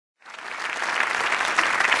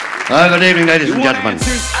Good evening, ladies and gentlemen.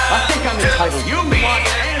 I think I'm entitled. You want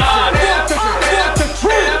answers? Want the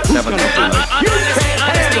truth? You can't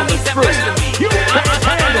handle the truth. You can't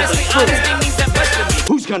handle the truth.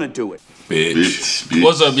 Who's gonna do it? Bitch.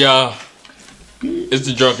 What's up, y'all? It's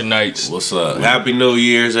the Drunken Nights. What's up? Happy New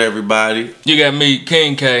Year's, everybody. You got me,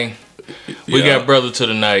 King K. We got Brother to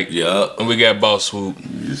the Night. Yup. And we got Boss Swoop.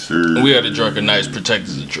 Yes, sir. And we are the Drunken Nights,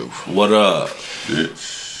 protectors of the truth. What up?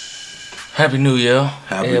 Bitch. Happy New Year.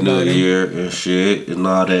 Happy New Year and shit and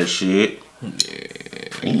all that shit.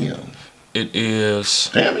 Damn. It is.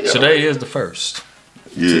 Damn, today is the first.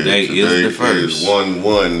 Yeah, Today is the first. Is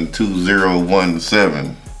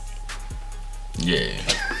 112017. Yeah.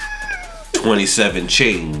 27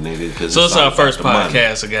 ching, nigga. So it's our first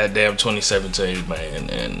podcast money. of goddamn 2017, man.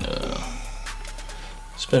 And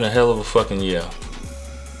it's been a hell of a fucking year.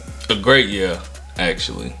 A great year,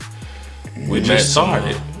 actually. We just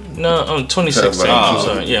started. No, 2016. I'm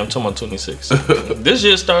sorry. Yeah, I'm talking about 2016. This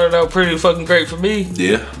year started out pretty fucking great for me.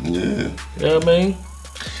 Yeah. Yeah. You know what I mean?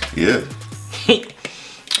 Yeah.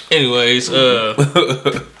 Anyways,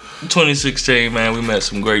 2016, man, we met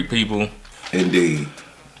some great people. Indeed.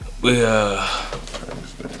 We got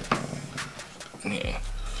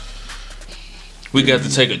to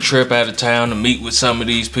take a trip out of town to meet with some of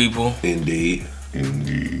these people. Indeed.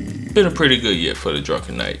 Been a pretty good year for the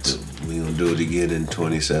Drunken Nights. We gonna do it again in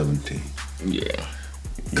 2017. Yeah.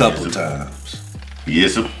 Couple times.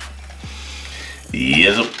 Yes, sir.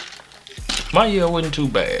 Yes, sir. My year wasn't too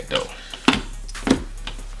bad though.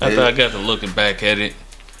 After I got to looking back at it,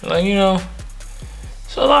 like, you know,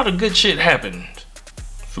 so a lot of good shit happened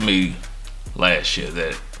for me last year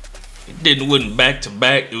that it wasn't back to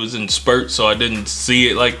back. It was in spurts, so I didn't see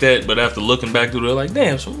it like that. But after looking back through it, like,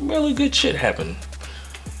 damn, some really good shit happened.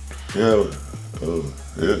 Yeah. Oh,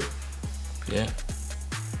 yeah. Yeah.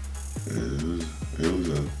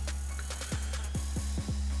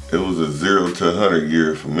 It was a 0 to 100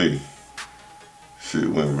 year for me. Shit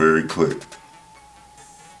went very quick.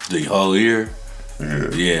 The whole year? Yeah.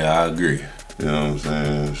 Yeah, I agree. You know what I'm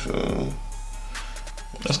saying? So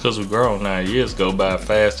That's because we're grown now. Years go by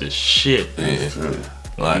fast as shit. Yeah.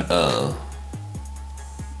 Like,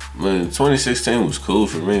 man, 2016 was cool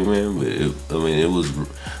for me, man. But it was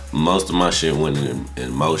most of my shit went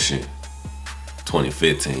in motion.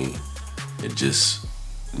 2015, it just,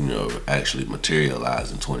 you know, actually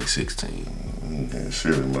materialized in 2016. yeah,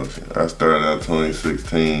 shit in motion. I started out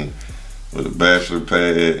 2016 with a bachelor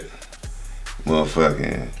pad,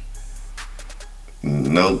 motherfucking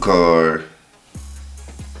no car,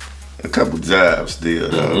 a couple jobs still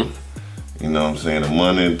though. You know what I'm saying? A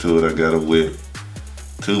month into it, I got a whip.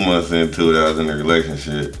 2 months into it, I was in a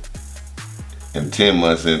relationship. And 10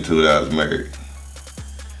 months into it, I was married.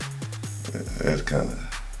 That's kind of...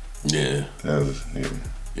 Yeah. That was,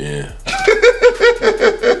 Yeah.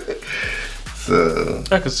 So...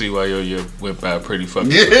 I can see why your year went by pretty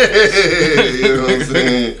fucking Yeah, you know what I'm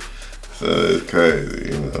saying? So it's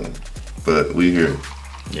crazy, you know. But we here.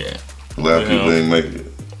 Yeah. A lot of people ain't make it.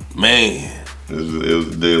 Man. It was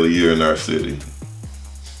a daily year in our city.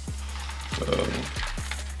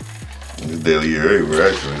 It's a daily year everywhere,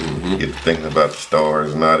 actually. You get to thinking about the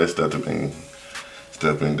stars and all that stuff that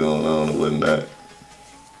been going on and whatnot.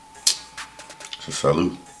 So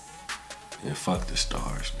salute. Yeah, fuck the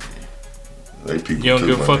stars, man. They people You don't too,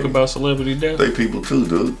 give a fuck nigga. about celebrity death? They people too,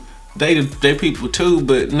 dude. They people too,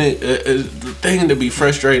 but the thing that be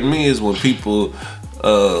frustrating me is when people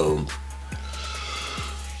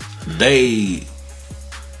they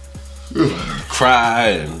cry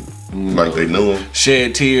and Like they knew him.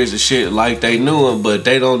 shed tears and shit like they knew him, but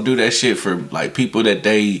they don't do that shit for like people that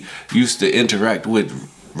they used to interact with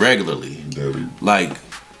regularly, like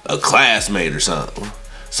a classmate or something,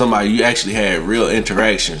 somebody you actually had real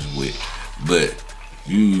interactions with, but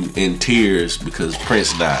you in tears because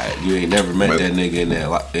Prince died. You ain't never met that nigga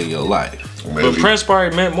in your life. Maybe, But Prince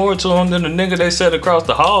probably meant more to him than the nigga they sat across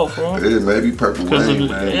the hall from. Yeah, maybe Purple Rain,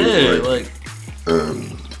 man. Yeah, Was like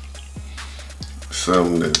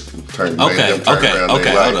something that turned Okay, made them turn around hold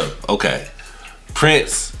their life. up. Okay.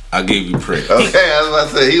 Prince, I'll give you Prince. Okay, I was about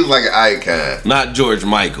to say, he was like an icon. Not George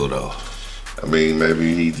Michael though. I mean,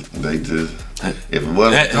 maybe they just, if it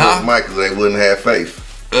wasn't Huh? George Michael, they wouldn't have faith.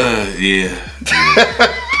 Yeah.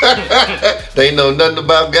 They know nothing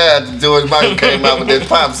about God till George Michael came out with that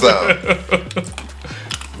pop song.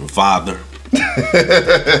 Father.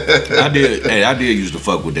 I did used to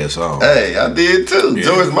fuck with that song. Hey, I did too. Yeah.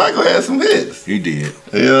 George Michael had some hits. He did.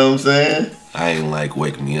 You know what I'm saying? I ain't like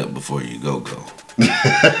Wake Me Up Before You Go.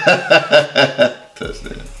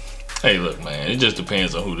 Touchdown. Hey, look, man, it just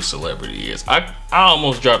depends on who the celebrity is. I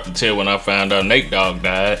almost dropped a tear when I found out Nate Dogg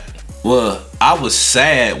died. Well, I was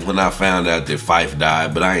sad when I found out that Fife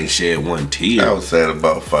died, but I ain't shed one tear. I was sad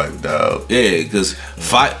about Fife, dog. Yeah, because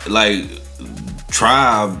Fife, like,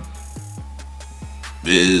 Tribe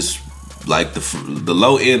is like the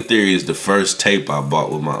low end theory is the first tape I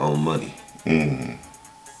bought with my own money.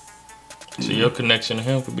 So your connection to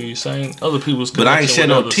him could be the same. Other people's connection, but I ain't shed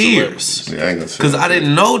no tears because I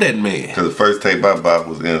didn't know that man. Because the first tape I bought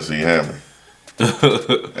was MC Hammer.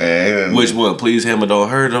 And which one? Please Hammer Don't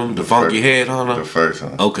Hurt Him. The funky first, head on him. The first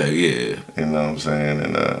one. Okay, yeah. You know what I'm saying?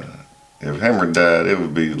 And if Hammer died, it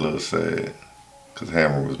would be a little sad. Because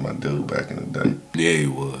Hammer was my dude back in the day. Yeah, he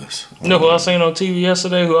was. You know who I seen on TV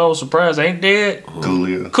yesterday who I was surprised ain't dead?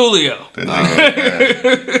 Coolio. That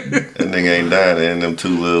nigga ain't died, and them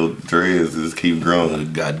two little dreads just keep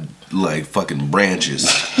growing. Got like fucking branches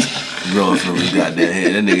growing from his goddamn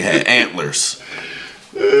head. That nigga had antlers.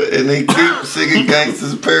 And they keep singing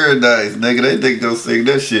Gangsta's Paradise, nigga. They think they'll sing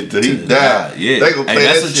that shit till he die. Yeah. They gonna pay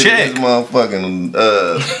that's that a shit check. at this motherfucking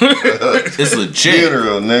It's a check.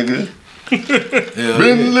 funeral, nigga.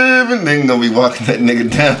 Been living, they gonna be walking that nigga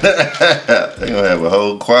down. They gonna have a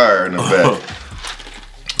whole choir in the back.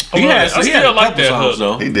 I still like that hook.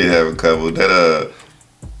 Though. He did have a couple. That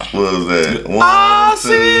what was that? I'll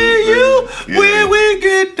see you when we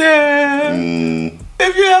get there.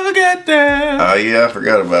 If you ever get there. Oh yeah, I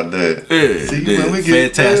forgot about that. Yeah, see you when we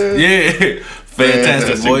get fantastic. there. Yeah,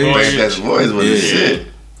 fantastic voyage. Fantastic voyage was the shit.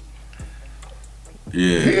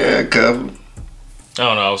 Yeah, he had a couple. I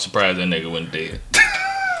don't know. I was surprised that nigga wasn't dead.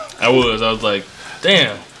 I was like,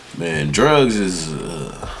 damn. Man, drugs is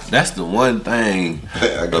that's the one thing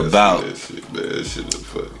about that shit, man. That shit is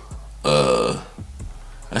funny.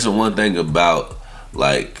 That's the one thing about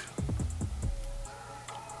like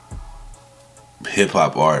hip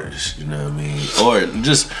hop artists, you know what I mean? Or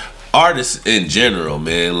just artists in general,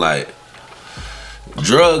 man. Like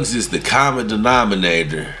drugs is the common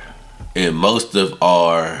denominator in most of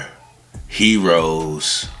our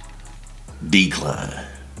heroes' decline.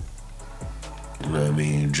 You know what I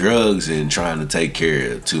mean? Drugs and trying to take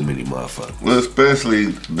care of too many motherfuckers. Well,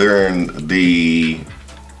 especially during the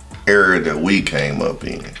era that we came up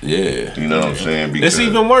in. Yeah. You know what I'm saying? Because it's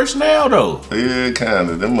even worse now, though. Yeah, kind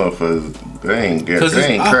of. Them motherfuckers, they ain't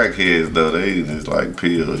crackheads, though. They just like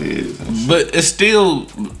pill heads. But it's still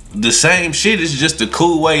the same shit. It's just a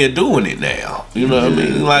cool way of doing it now. You know what I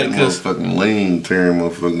mean? Like, motherfucking lean tearing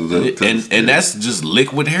motherfuckers up. And that's just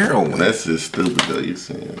liquid heroin. That's just stupid, though, you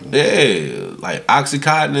saying. Yeah. Like,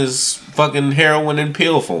 Oxycontin is fucking heroin in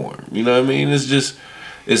pill form. You know what I mean?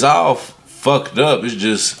 It's all fucked up. It's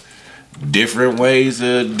just different ways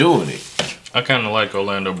of doing it. I kind of like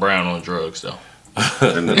Orlando Brown on drugs, though. I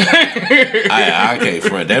can't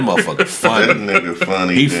front that motherfucker funny. That nigga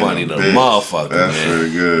funny. He funny the motherfucker. That's man.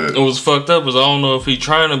 pretty good. It was fucked up is I don't know if he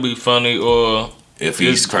trying to be funny or if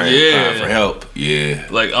he's crying for help. Yeah.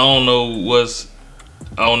 Like I don't know what's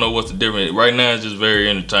the difference. Right now it's just very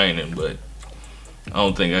entertaining, but I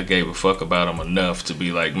don't think I gave a fuck about him enough to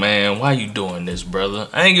be like, man, why you doing this, brother?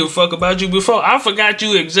 I ain't give a fuck about you before. I forgot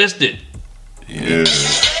you existed. Yeah.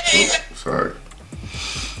 Oops, sorry.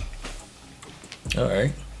 All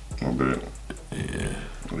right. My bad. Yeah.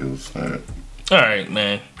 It was sad. All right,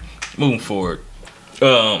 man. Moving forward.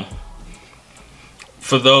 For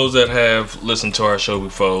those that have listened to our show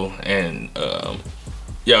before and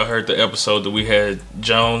y'all heard the episode that we had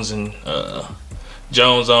Jones and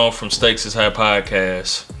Jones on from Stakes is High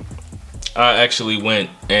Podcast, I actually went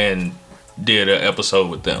and did an episode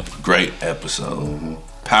with them. Great episode. Mm-hmm.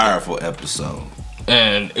 Powerful episode.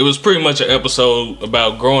 And it was pretty much an episode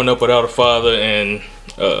about growing up without a father and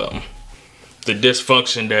the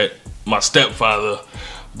dysfunction that my stepfather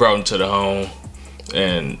brought into the home.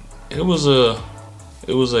 And it was a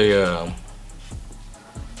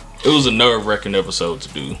nerve-wracking episode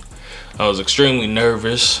to do. I was extremely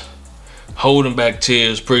nervous, holding back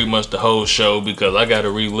tears pretty much the whole show because I got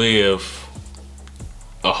to relive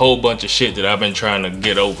a whole bunch of shit that I've been trying to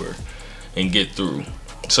get over and get through.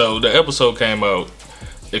 So the episode came out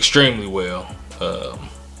extremely well.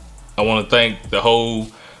 I want to thank the whole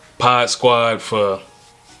pod squad for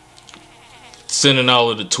sending all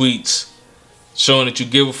of the tweets, showing that you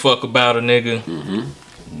give a fuck about a nigga.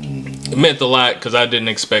 Mm-hmm. It meant a lot because I didn't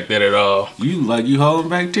expect that at all. You holding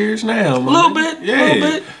back tears now, man. A little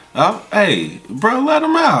bit. Hey, bro, let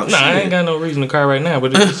him out. Nah, I ain't got no reason to cry right now,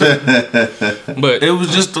 but it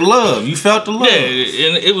was just the love. You felt the love. Yeah,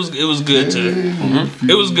 and it was good to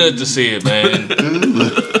it was good to see it, man.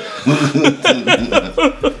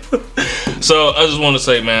 So I just want to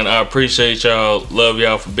say, man, I appreciate y'all. Love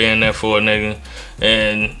y'all for being there for a nigga.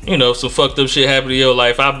 And, you know, some fucked up shit happen in your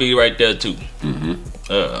life, I'll be right there too. Mm-hmm.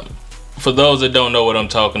 for those that don't know what I'm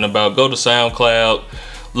talking about, go to SoundCloud,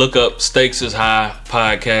 look up Stakes is High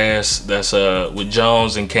podcast. That's with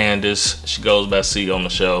Jones and Candace. She goes by C on the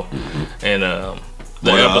show. And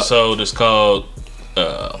the episode is called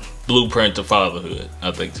Blueprint to Fatherhood.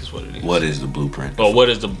 I think that's what it is. What is the blueprint? Or what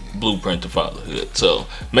is the blueprint to fatherhood? So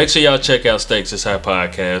make sure y'all check out Stakes is High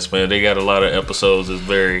podcast, man. They got a lot of episodes that's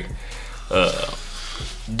very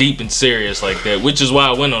deep and serious like that, which is why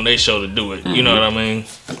I went on their show to do it. You know what I mean?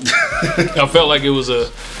 I felt like it was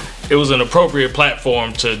an appropriate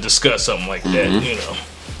platform to discuss something like that, you know.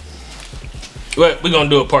 But we're gonna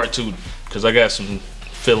do a part 2 because I got some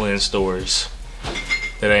fill-in stories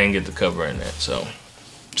that I didn't get to cover in that. So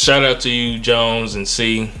shout out to you, Jones and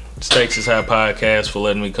C, Stakes is High podcast, for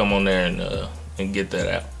letting me come on there and get that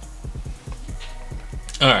out.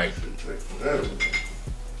 All right.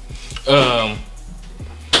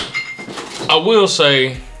 I will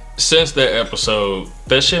say, since that episode,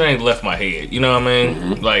 that shit ain't left my head. You know what I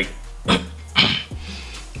mean? Like,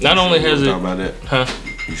 not only has it. Talk about that? Huh?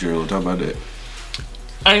 You sure we'll talk about that?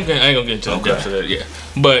 I ain't gonna get into the depths of that yet.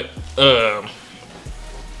 But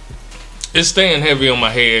it's staying heavy on my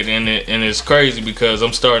head, and it's crazy because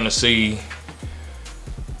I'm starting to see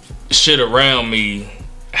shit around me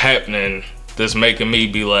happening that's making me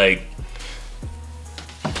be like,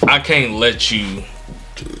 I can't let you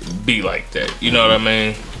be like that. You know what I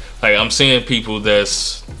mean? Like, I'm seeing people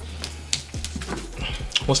that's,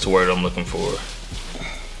 what's the word I'm looking for?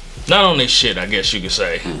 Not on their shit, I guess you could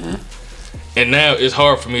say. And now it's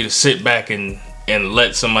hard for me to sit back and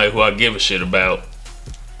let somebody who I give a shit about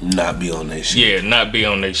not be on their shit. Yeah, not be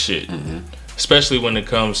on their shit. Especially when it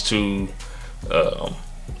comes to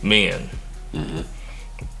men.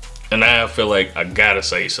 And I feel like I gotta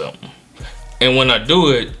say something. And when I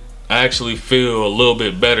do it, I actually feel a little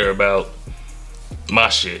bit better about my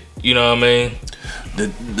shit. You know what I mean?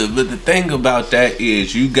 The thing about that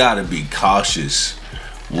is you gotta be cautious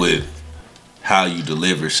with how you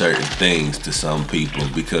deliver certain things to some people,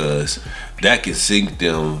 because that can sink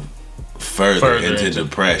them further into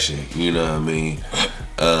depression. You know what I mean?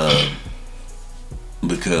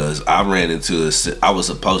 Because I ran into I was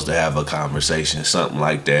supposed to have a conversation, something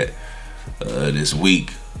like that, this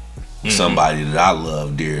week. Somebody that I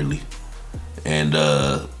love dearly, and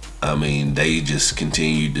I mean, they just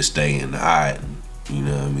continued to stay in hiding. You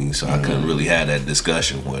know what I mean? So I couldn't really have that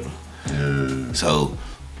discussion with them. So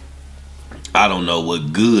I don't know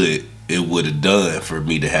what good it would have done for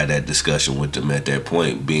me to have that discussion with them at that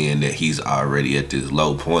point, being that he's already at this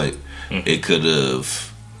low point. It could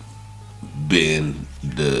have been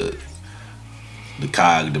the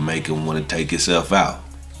cog to make him want to take himself out.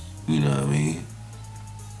 You know what I mean?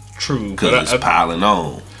 True, because it's piling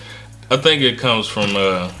on. I think it comes from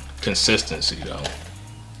consistency, though.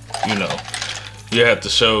 You know, you have to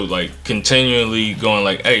show, like, continually going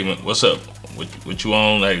like, hey, man, what's up? What you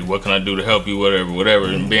on? Hey, what can I do to help you? Whatever.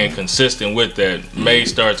 And being consistent with that may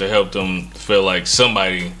start to help them feel like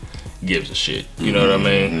somebody gives a shit. You know what I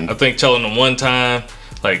mean? I think telling them one time,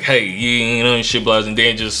 like, hey, you know, shit blows, and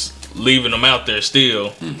then just leaving them out there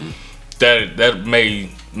still, that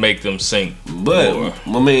may make them sink. But more.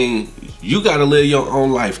 I mean, you gotta live your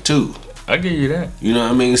own life too. I give you that. You know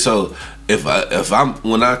what I mean? So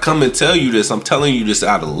when I come and tell you this, I'm telling you this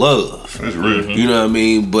out of love. That's real. You know what I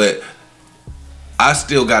mean? But I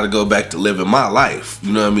still gotta go back to living my life.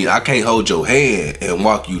 You know what I mean? I can't hold your hand and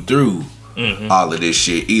walk you through all of this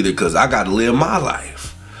shit either, because I gotta live my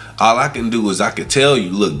life. All I can do is I can tell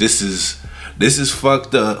you, look, this is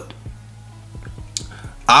fucked up.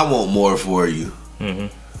 I want more for you.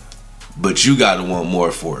 But you gotta want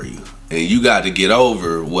more for you, and you got to get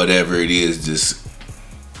over whatever it is just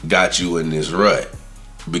got you in this rut,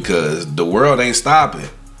 because the world ain't stopping.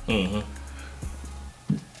 You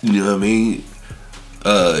know what I mean?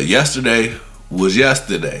 Yesterday was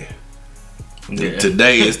yesterday.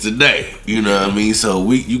 Today is today. You know what I mean?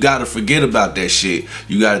 So you got to forget about that shit.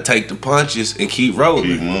 You got to take the punches and keep rolling.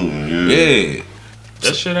 Keep moving. Yeah.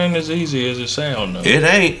 That shit ain't as easy as it sounds, though. It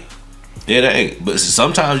ain't. But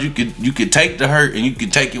sometimes you could take the hurt and you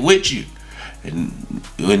can take it with you. And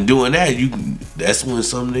when doing that, that's when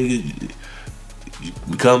some niggas you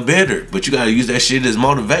become bitter. But you gotta use that shit as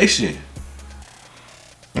motivation.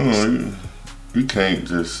 You can't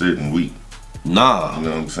just sit and weep. Nah. You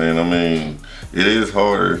know what I'm saying? I mean, it is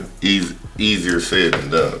harder, easier said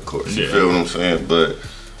than done, of course. You feel what I'm saying? But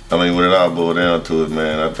I mean, when it all boils down to it,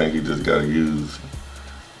 man, I think you just gotta use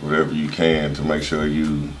whatever you can to make sure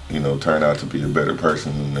you turn out to be a better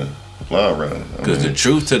person in the long run. Because the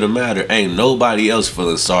truth to the matter, ain't nobody else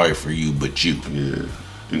feeling sorry for you but you. Yeah,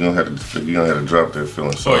 you're gonna have to drop that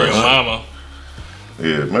feeling sorry. Or your mama.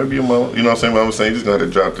 Yeah, maybe your mama. You know what I'm saying? What I'm saying, you just gonna have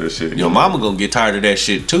to drop that shit. Your mama gonna get tired of that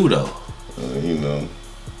shit too, though. You know.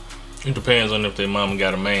 It depends on if their mama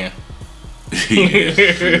got a man.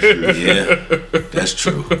 Yeah, that's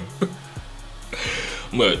true.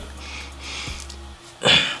 But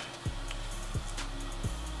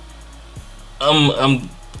I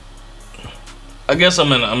guess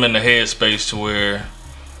I'm in the headspace to where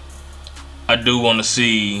I do want to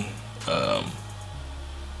see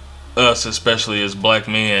us, especially as black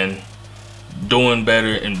men, doing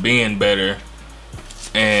better and being better,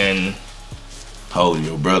 and Holding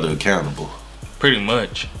your brother accountable. pretty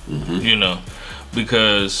much, you know,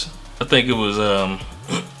 because I think it was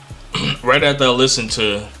right after I listened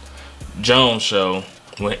to Jones' show,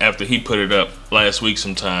 after he put it up last week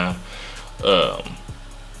sometime,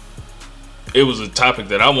 it was a topic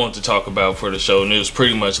that I wanted to talk about for the show, and it was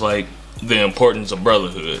pretty much like the importance of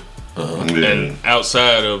brotherhood. And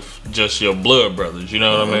outside of just your blood brothers, you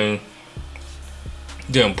know what I mean?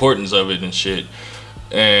 The importance of it and shit.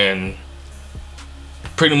 And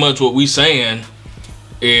pretty much what we saying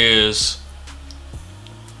is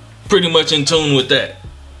pretty much in tune with that.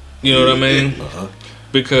 You know what I mean?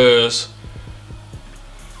 Because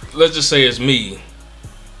let's just say it's me,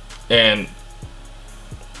 and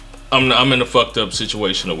I'm in a fucked up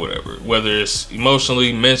situation or whatever. Whether it's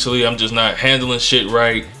emotionally, mentally, I'm just not handling shit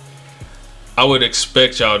right. I would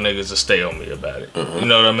expect y'all niggas to stay on me about it. You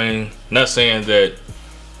know what I mean? Not saying that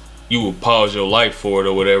you would pause your life for it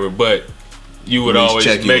or whatever, but you would always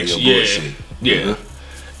make sure. Yeah.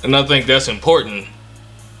 And I think that's important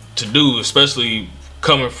to do, especially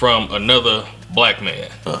coming from another black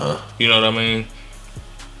man. You know what I mean?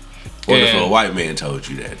 What if a white man told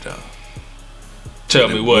you that, though? Tell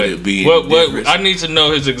me what I need to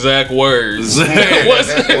know his exact words. What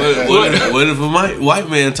if a white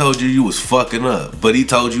man told you was fucking up, but he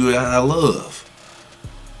told you I love?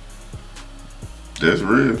 That's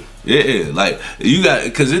real. Yeah, like you got,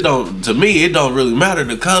 because it don't, to me it don't really matter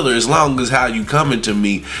the color as long as how you coming to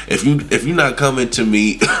me. If you not coming to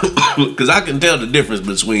me, because I can tell the difference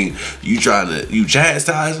between you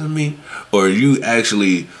chastising me or you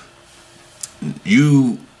actually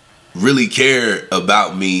really care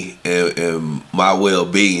about me and my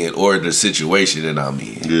well-being or the situation that I'm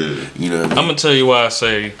in. Yeah. You know what I mean? I'm gonna tell you why I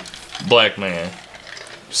say black man.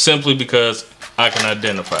 Simply because I can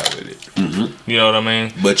identify with it. You know what I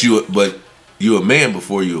mean? But you a man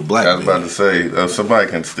before you a black man. I was about to say, somebody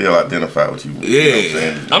can still identify with you. Yeah. You know what I'm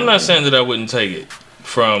saying? I'm not saying that I wouldn't take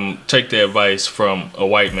the advice from a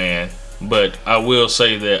white man, but I will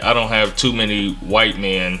say that I don't have too many white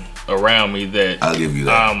men around me that I'll give you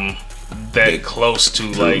that. I'm that close to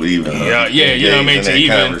like even, you know what I mean, to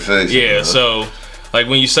even conversation. So like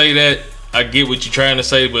when you say that, I get what you're trying to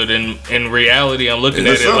say, but in reality, I'm looking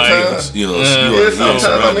at it like sometimes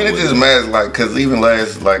I mean it just matters, like, cause even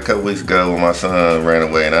last like couple weeks ago when my son ran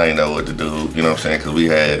away and I didn't know what to do, you know what I'm saying? Cause we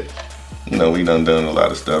had, you know, we done a lot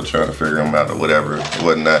of stuff trying to figure him out or whatever,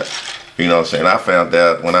 whatnot. You know what I'm saying? I found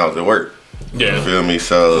out when I was at work. Yeah. You feel me?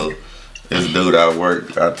 So this dude I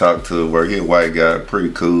talked to at work, he a white guy,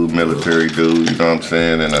 pretty cool military dude, you know what I'm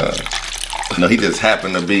saying? And you know, he just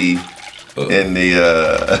happened to be in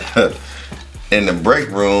the in the break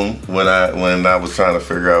room when I was trying to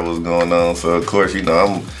figure out what's going on. So of course, you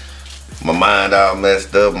know, my mind all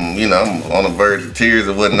messed up, and you know, I'm on the verge of tears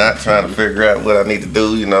and whatnot, trying to figure out what I need to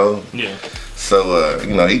do, you know. Yeah. So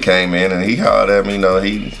you know, he came in and he hollered at me, you know,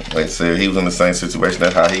 like I said, he was in the same situation.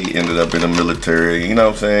 That's how he ended up in the military, you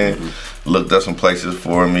know what I'm saying? Looked up some places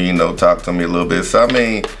for me, you know, talked to me a little bit. So I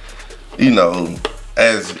mean, you know,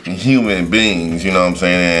 as human beings, you know what I'm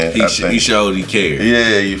saying? He showed he cared.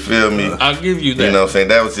 Yeah, you feel me? I'll give you that. You know what I'm saying?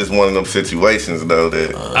 That was just one of them situations, though,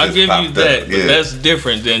 that I'll give you that, but that's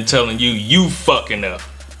different than telling you fucking up.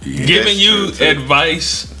 Yeah, giving you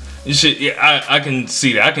advice, you should. Yeah, I can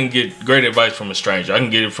see that. I can get great advice from a stranger. I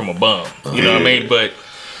can get it from a bum. You know what I mean? But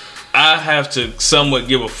I have to somewhat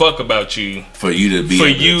give a fuck about you for you to be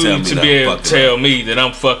able to tell me that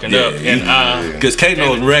I'm fucking up, and because can't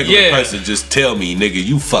no regular person just tell me, nigga,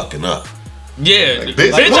 you fucking up. Yeah, like,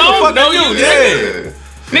 bitch, I don't know you. Yeah.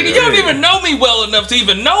 Nigga, you don't even know me well enough to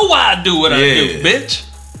even know why I do what I do, bitch.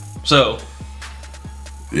 So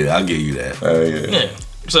yeah, I'll give you that. Yeah.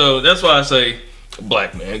 So that's why I say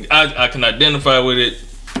black man. I can identify with it,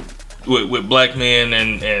 with black men,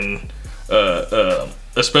 and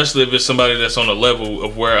especially if it's somebody that's on a level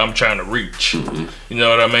of where I'm trying to reach. You know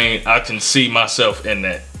what I mean? I can see myself in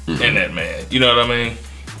that man. You know what I mean?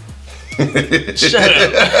 Shut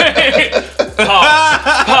up.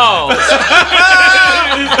 Pause.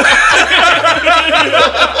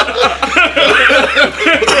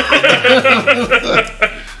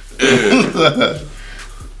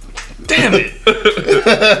 Damn it.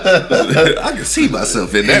 I can see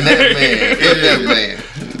myself in that. In that man.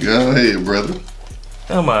 Go ahead, brother.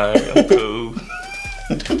 I'm alright. I'm cool.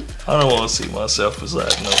 I don't want to see myself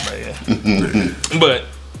beside no man. But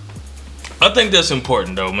I think that's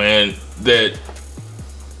important though, man. That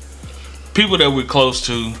people that we're close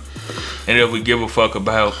to and that we give a fuck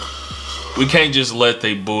about, we can't just let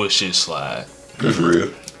they bullshit slide. That's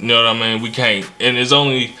real. You know what I mean? We can't. And it's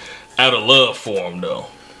only out of love for them though.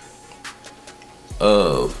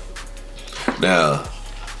 Now,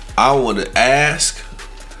 I want to ask,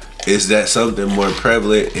 is that something more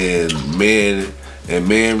prevalent in men and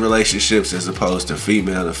men relationships as opposed to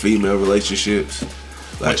female to female relationships?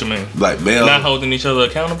 Like, What you mean? Like male? Not holding each other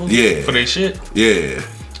accountable? Yeah. For their shit? Yeah.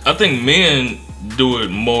 I think men do it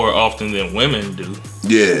more often than women do.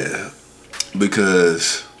 Yeah.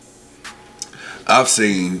 Because I've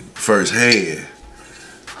seen firsthand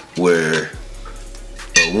where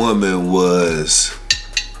a woman was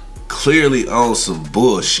clearly on some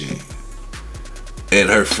bullshit and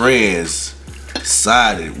her friends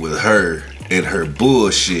sided with her and her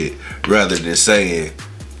bullshit rather than saying,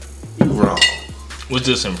 you wrong. Was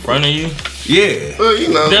this in front of you? Yeah. Well, you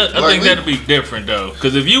know, I think that'd be different though.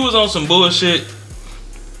 Because if you was on some bullshit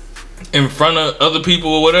in front of other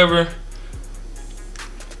people or whatever,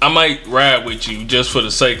 I might ride with you just for the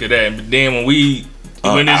sake of that. But then when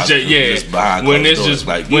it's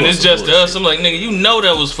just us, I'm like, nigga, you know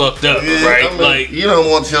that was fucked up, right? I mean, like you don't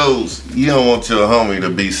want your homie to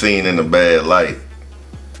be seen in a bad light.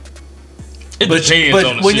 it depends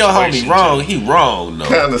on the when your situation, homie wrong, too. he wrong though.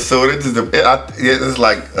 Kind of, so it's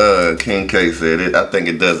like King K said. I think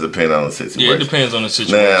it does depend on the situation. Yeah, it depends on the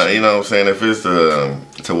situation. Now, you know what I'm saying? If it's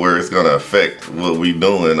to where it's gonna affect what we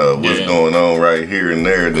doing or what's going on right here and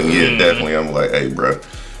there, then yeah, definitely I'm like, hey, bro.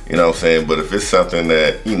 You know what I'm saying? But if it's something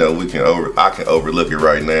that, you know, I can overlook it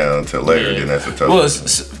right now until later, then that's a tough Well,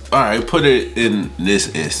 all right, put it in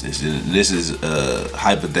this instance. And this is a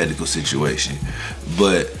hypothetical situation.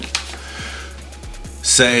 But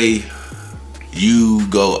say you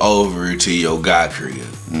go over to your guy crib,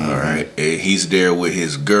 all right, and he's there with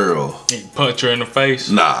his girl. He punch her in the face.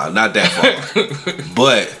 Nah, not that far.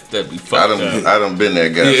 But That'd be fucked up. I done been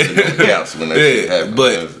that guy sitting on the couch when that shit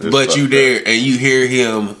happened. But you there and you hear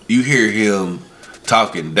him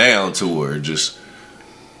talking down to her, just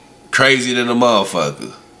crazy than a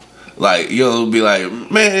motherfucker. Like, you'll be like,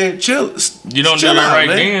 man, chill. You don't chill do it out, right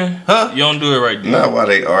man. then. Huh? You don't do it right then. Not while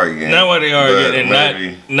they arguing. Not while they arguing, but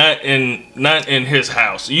and not in his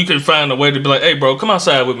house. You can find a way to be like, hey, bro, come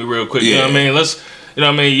outside with me real quick. You know what I mean? You know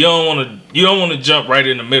what I mean? You don't want to jump right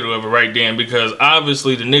in the middle of it right then, because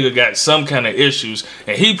obviously the nigga got some kind of issues,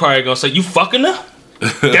 and he probably gonna say, you fucking up?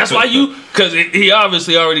 That's why because he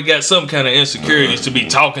obviously already got some kind of insecurities to be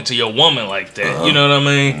talking to your woman like that. You know what I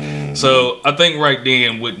mean? So I think right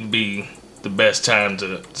then wouldn't be the best time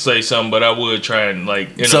to say something, but I would try and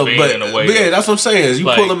like intervene in a way. Yeah, that's what I'm saying. Is you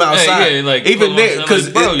like, pull him outside, hey, yeah, like, even then, because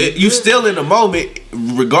like, bro, you still in the moment,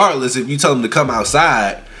 regardless if you tell him to come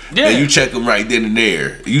outside. Yeah. And you check him right then and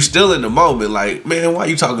there. You still in the moment, like, man, why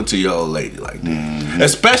you talking to your old lady like that?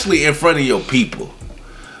 Especially in front of your people.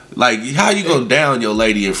 Like, how you gonna down your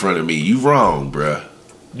lady in front of me? You wrong, bruh.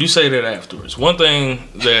 You say that afterwards. One thing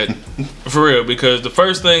that, for real, because the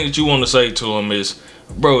first thing that you want to say to him is,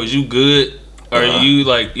 bro, is you good? Are you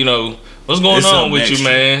like, you know, what's going on with you,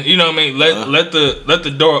 man? You know what I mean? Let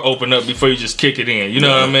the door open up before you just kick it in. You know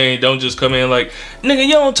what I mean? Don't just come in like, nigga,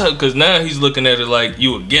 you don't talk, because now he's looking at it like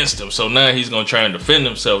you against him. So now he's gonna try and defend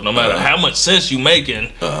himself, no matter how much sense you making.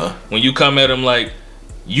 When you come at him like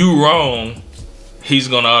you wrong, he's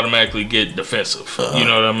gonna automatically get defensive. You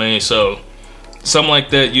know what I mean? So something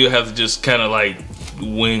like that, you have to just kind of like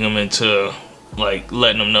wing him into like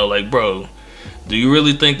letting him know, like, bro, do you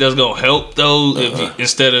really think that's gonna help though? If you,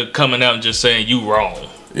 instead of coming out and just saying you wrong,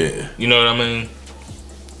 you know what I mean?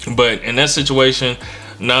 But in that situation,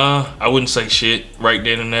 nah, I wouldn't say shit right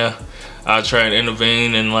then and there. I'll try and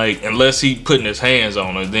intervene, and like, unless he putting his hands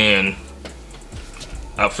on her, then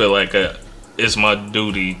I feel like it's my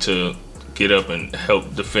duty to get up and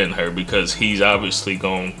help defend her, because he's obviously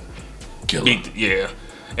gonna beat.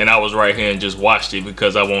 And I was right here and just watched it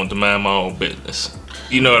because I wanted to mind my own business.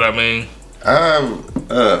 You know what I mean?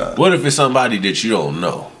 What if it's somebody that you don't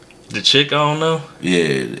know? The chick I don't know?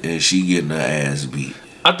 Yeah, and she getting her ass beat.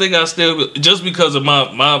 I think I still, just because of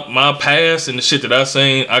my past and the shit that I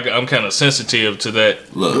seen, I'm kind of sensitive to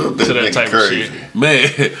that. Look, to that type crazy. of shit, man.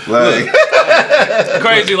 Like,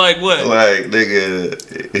 crazy like what? like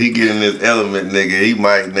nigga, he get in this element, nigga. He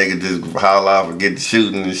might nigga just holler off and get to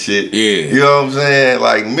shooting and shit. Yeah. You know what I'm saying?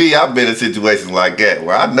 Like me, I've been in situations like that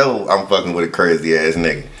where I know I'm fucking with a crazy ass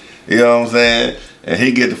nigga. You know what I'm saying? And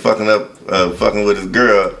he get to fucking with his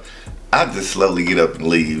girl. I just slowly get up and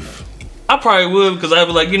leave. I probably would, because I'd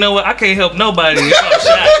be like, you know what? I can't help nobody if I'm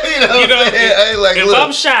shot. you know what I'm saying? Like, if look,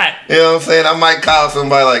 I'm shot. You know what I'm saying? I might call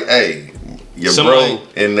somebody like, hey, your Somebody- bro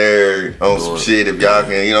in there on some shit if y'all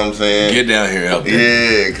can, you know what I'm saying? Get down here, help them.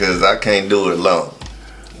 Yeah, because I can't do it alone.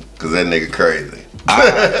 Because that nigga crazy.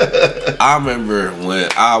 I remember when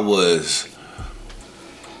I was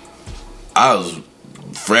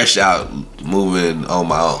fresh out moving on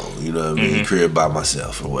my own, you know what I mean, crib by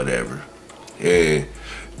myself or whatever. And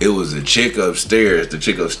it was a chick upstairs, the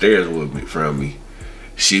chick upstairs with me from me.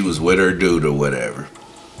 She was with her dude or whatever.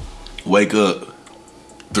 Wake up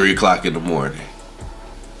 3 o'clock in the morning.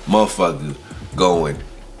 Motherfucker going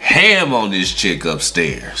ham on this chick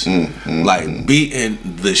upstairs. Like beating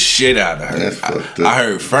the shit out of her. That's fucked up. I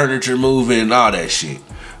heard furniture moving and all that shit.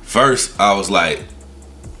 First, I was like,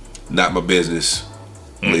 not my business.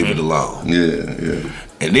 Leave it alone. Yeah.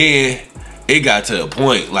 And then it got to a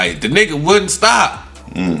point like the nigga wouldn't stop.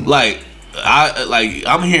 Like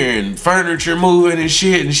I'm hearing furniture moving and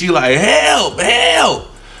shit, and she like, help.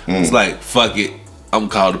 It's like, fuck it, I'm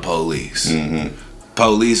call the police.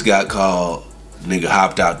 Police got called. Nigga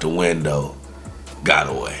hopped out the window, got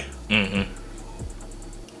away.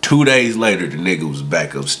 2 days later, the nigga was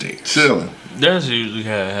back upstairs. Chilling. That's usually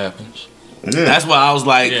how it happens. Yeah. That's why I was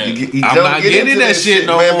like, Yeah. You I'm don't not get getting into that shit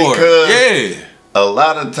no man, more. because Yeah. a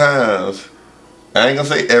lot of times, I ain't gonna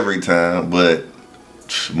say every time, but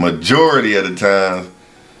majority of the times,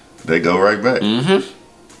 they go right back.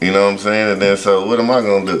 You know what I'm saying? And then, so what am I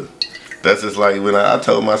gonna do? That's just like when I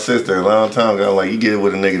told my sister a long time ago, I'm like, you get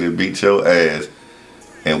with a nigga that beat your ass,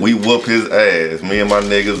 and we whoop his ass, me and my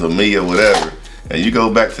niggas or me or whatever, and you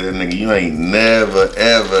go back to that nigga, you ain't never,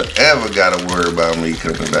 ever gotta worry about me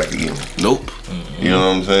coming back again. Nope. You know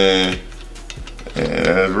what I'm saying? And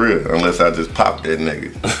that's real. Unless I just pop that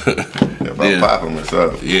nigga. If I pop him, it's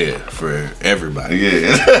up. Yeah, for everybody.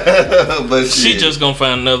 Yeah. But She shit, just gonna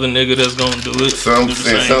find another nigga that's gonna do it. some do the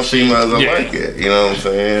same some shit. females are Yeah. like it. You know what I'm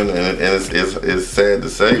saying? And it's sad to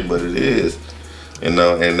say, but it is. You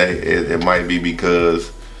know, and it might be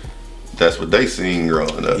because that's what they seen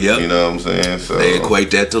growing up. Yep. You know what I'm saying? So They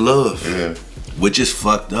equate that to love. Yeah. Which is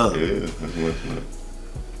fucked up. Yeah. That's messed up.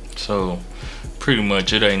 So, pretty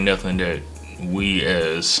much, it ain't nothing that we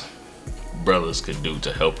as brothers could do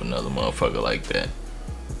to help another motherfucker like that.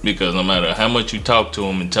 Because no matter how much you talk to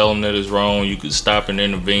him and tell him that it's wrong, you could stop and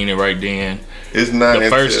intervene it right then. It's not The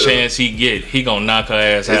first until- chance he get, he gonna knock her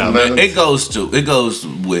ass out. not- It goes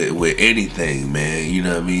with anything, man. You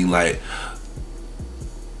know what I mean? Like,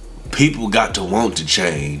 people got to want to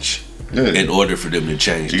change in order for them to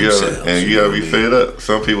change themselves. And you gotta be fed up.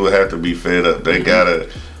 Some people have to be fed up. They gotta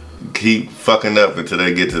keep fucking up until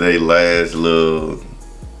they get to their last little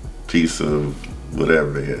piece of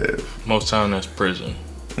whatever they have. Most time that's prison.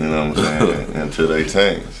 You know what I'm saying? Until they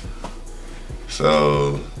change.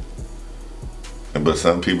 So, but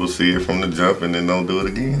some people see it from the jump and then don't do it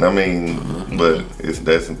again. I mean, but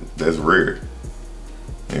that's rare.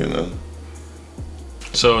 You know.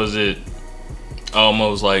 So is it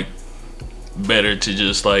almost like better to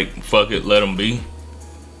just like fuck it, let them be?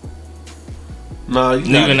 No, you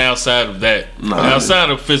Even gotta, outside of that, outside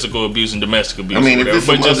of physical abuse and domestic abuse. I mean, or if whatever, it's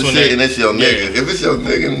some but just other when shit they, and it's your nigga, Yeah. if it's your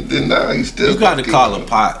nigga, then nah, you still. you gotta fucking- call a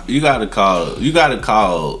pot. You gotta call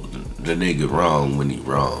the nigga wrong when he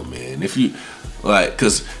wrong, man. If you like,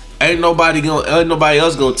 cause ain't nobody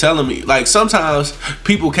else gonna tell me. Like, sometimes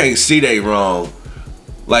people can't see they wrong.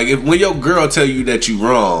 Like, when your girl tell you that you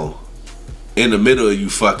wrong in the middle of you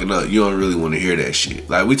fucking up, you don't really want to hear that shit.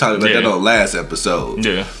 Like, we talked about that on last episode.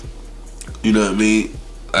 Yeah. You know what I mean?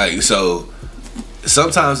 Like, so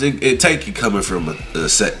sometimes it take you coming from a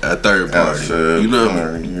third party. You know what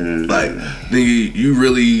I mean? Like, nigga, you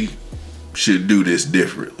really should do this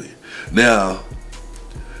differently. Now,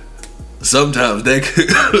 sometimes that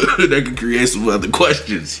could create some other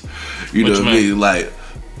questions. You know what I mean? Like,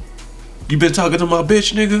 you been talking to my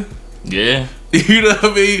bitch, nigga? Yeah. You know what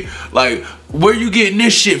I mean? Like, where you getting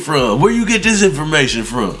this shit from? Where you get this information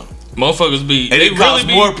from? Motherfuckers be And they it causes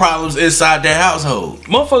really more problems inside their household.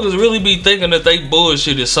 Motherfuckers really be thinking that they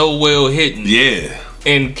bullshit is so well hidden. Yeah.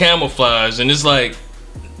 And camouflage, and it's like,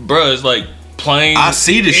 bruh, it's like plain. I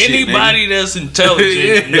see the shit. Anybody that's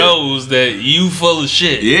intelligent knows that you full of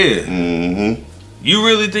shit. Yeah. Mm-hmm. You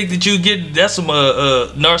really think that you get that's some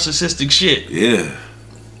narcissistic shit? Yeah.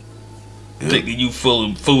 Thinking you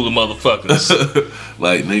fooling motherfuckers.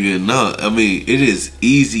 Like, nigga, no. I mean, it is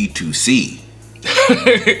easy to see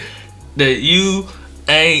that you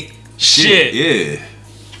ain't shit. Yeah.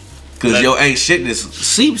 Cause your ain't shitness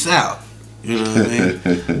seeps out. You know what I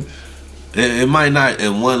mean? It might not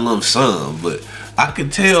in one lump sum, but I can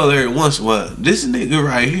tell every once in a while, this nigga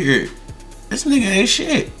right here, this nigga ain't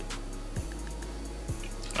shit.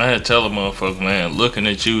 I had to tell a motherfucker, man, looking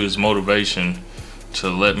at you is motivation to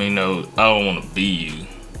let me know I don't want to be you.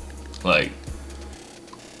 Like,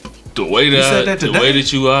 the way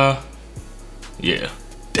that you are, yeah.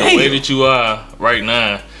 Damn. The way that you are right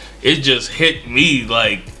now, it just hit me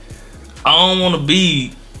like, I don't want to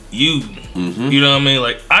be you. Mm-hmm. You know what I mean?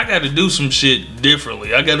 Like, I got to do some shit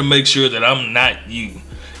differently. I got to make sure that I'm not you.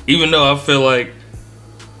 Even though I feel like,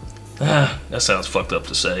 that sounds fucked up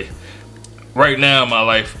to say. Right now in my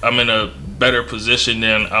life, I'm in a better position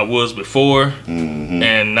than I was before. Mm-hmm.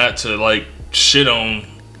 And not to like shit on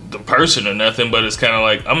the person or nothing, but it's kind of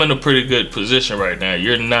like, I'm in a pretty good position right now.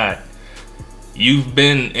 You're not. You've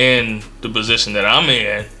been in the position that I'm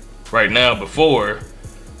in right now before.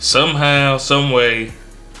 Somehow, some way,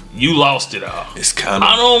 you lost it all. It's kind of.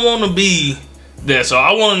 I don't want to be that, so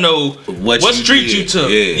I want to know what street you took.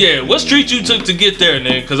 Yeah, what street you took to get there,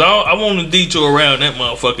 nigga. Because I want to detour around that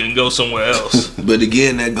motherfucker and go somewhere else. But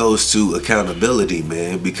again, that goes to accountability,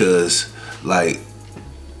 man. Because like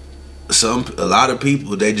a lot of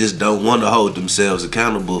people, they just don't want to hold themselves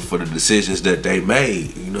accountable for the decisions that they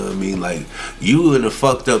made. You know what I mean? Like, you in a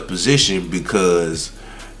fucked up position because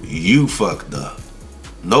you fucked up.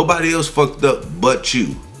 Nobody else fucked up but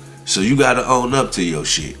you. So you gotta own up to your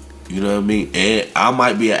shit. You know what I mean? And I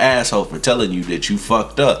might be an asshole for telling you that you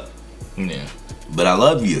fucked up. Yeah. But I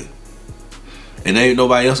love you. And ain't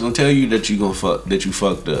nobody else gonna tell you that you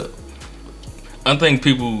fucked up. I think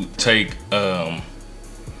people take But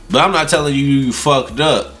I'm not telling you fucked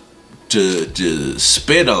up to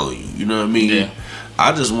spit on you. You know what I mean? Yeah.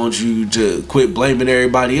 I just want you to quit blaming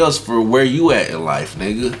everybody else for where you at in life,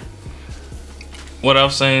 nigga. What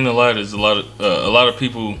I've seen a lot is a lot of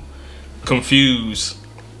people confuse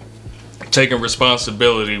taking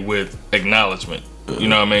responsibility with acknowledgement. You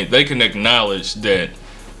know what I mean? They can acknowledge that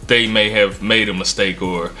they may have made a mistake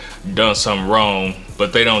or done something wrong,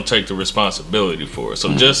 but they don't take the responsibility for it.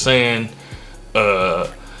 So just saying,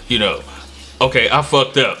 you know, okay, I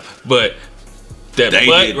fucked up, but that They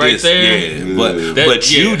butt did right this, there, yeah.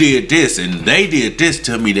 But you did this and they did this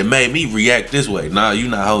to me that made me react this way. Nah, you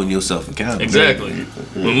not holding yourself accountable. Exactly.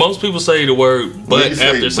 When most people say the word "but"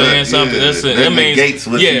 after saying something, that means negates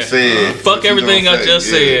what you said. Fuck everything I just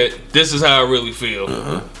said. This is how I really feel.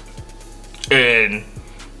 And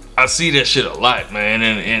I see that shit a lot, man,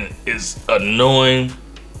 and it's annoying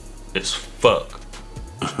as fuck.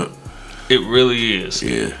 It really is.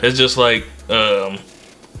 Yeah. It's just like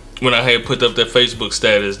when I had put up that Facebook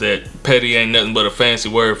status that petty ain't nothing but a fancy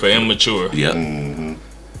word for immature. Yep. Mm-hmm.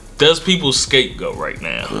 That's people's scapegoat right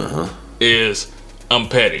now. Is I'm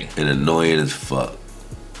petty. And annoying as fuck.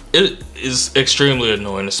 It is extremely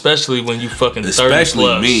annoying, especially when you fucking 30 Especially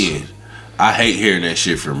plus. men. I hate hearing that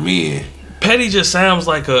shit from men. Petty just sounds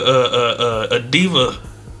like a diva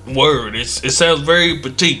word. It sounds very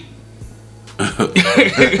petite.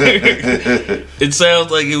 It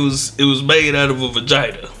sounds like it was made out of a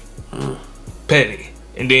vagina. Petty.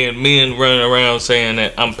 And then men running around saying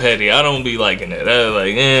that I'm petty. I don't be liking that. I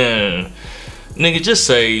like, nigga, just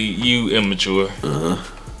say you immature.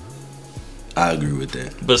 I agree with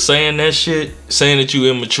that. But saying that shit, saying that you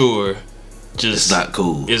immature, just It's not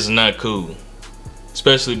cool. It's not cool.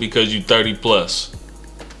 Especially because you 30 plus.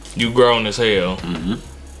 You grown as hell.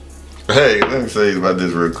 Hey, let me say about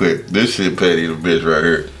this real quick. This shit petty the bitch right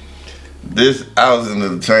here. I was in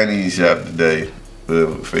the Chinese shop today.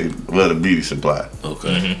 The beauty supply.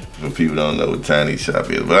 Okay. For people don't know what Chinese shop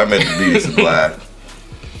is. But I'm at the beauty supply.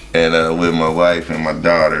 And with my wife and my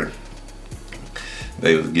daughter.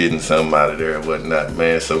 They was getting something out of there and whatnot,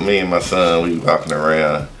 man. So me and my son, we walking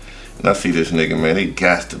around. And I see this nigga, man. He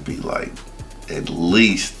got to be like at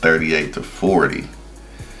least 38 to 40.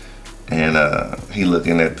 And he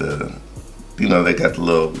looking at they got the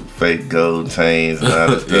little fake gold chains and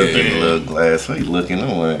all that stuff in the little glass. So he looking,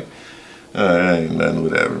 I'm like, alright, ain't nothing,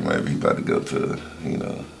 whatever. Maybe he about to go to,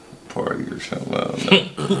 a party or something. I don't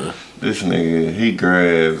know. This nigga, he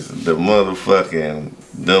grabs the motherfucking,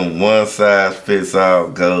 them one size fits all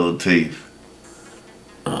gold teeth.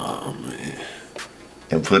 Oh, man.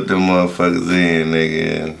 And put them motherfuckers in,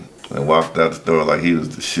 nigga. And and walked out the store like he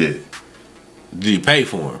was the shit. Did you pay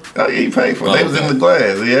for him? Oh, yeah, he paid for it. They was in the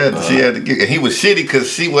glass. She had to get. And he was shitty because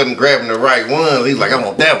she wasn't grabbing the right one. He's like, I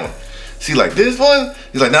want that one. She like, this one?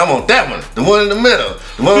 He's like, no, I want that one. The one in the middle.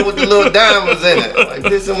 The one with the little diamonds in it. Like,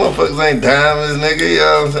 this motherfuckers ain't diamonds, nigga. You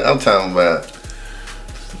know what I'm talking about?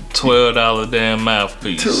 $12 damn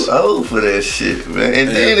mouthpiece. Too old for that shit, man. And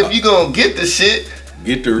then if you gonna get the shit,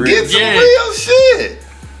 get some real shit.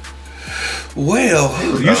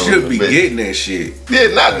 Well, you should be getting that shit. Yeah,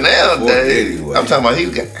 not nowadays. Anyway. I'm talking about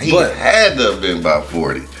he had to have been about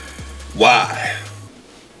 40. Why?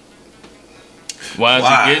 Why is he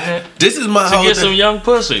getting it? This is my whole to get some young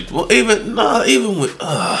pussy. Well, even with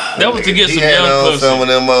that was to get some young pussy. Some of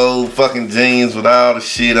them old fucking jeans with all the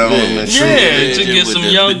shit on them and shit. Yeah, to get some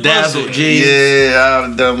young pussy. Jeans. Yeah, all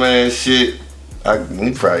the dumbass shit.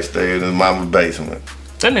 He probably stayed in his mama's basement.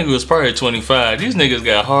 That nigga was probably 25. These niggas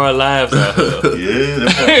got hard lives out here. Yeah,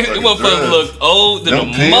 them motherfuckers look old than a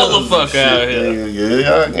motherfucker out here.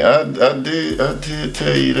 Yeah, I did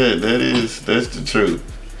tell you that. That's the truth.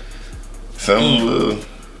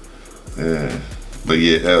 Yeah. But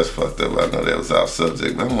yeah, that was fucked up. I know that was off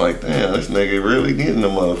subject. But I'm like, damn, this nigga really getting the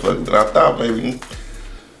motherfucker. I thought maybe,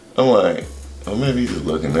 I'm like, oh, maybe he's just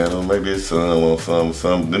looking at him. Maybe his son wants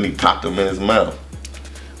something. Then he popped him in his mouth.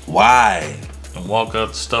 Why? And walk out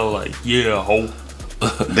the store like, yeah, ho.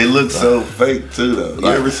 They look so fake too, though. You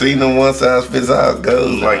ever seen them one size fits all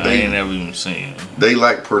goes? Nah, like I ain't never even seen them. They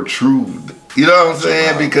like protrude. You know what I'm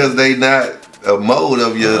saying? Because they not a mold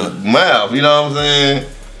of your mouth. You know what I'm saying?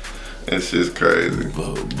 It's just crazy.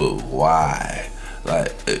 But why?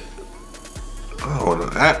 Like, I don't know.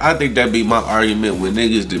 I think that'd be my argument with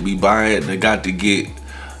niggas that be buying. They got to get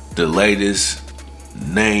the latest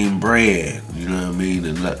name brand. You know what I mean?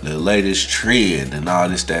 The latest trend and all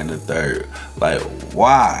this, that, and the third. Like,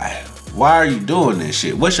 why? Why are you doing this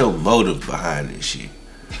shit? What's your motive behind this shit?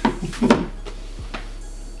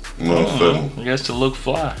 I guess to look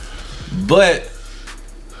fly. But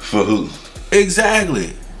for who?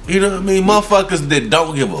 Exactly. You know what I mean? Motherfuckers that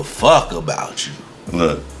don't give a fuck about you.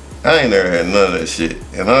 Look, I ain't never had none of that shit.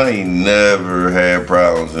 And I ain't never had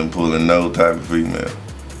problems in pulling no type of female.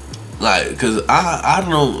 Like, cause I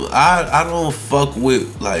don't fuck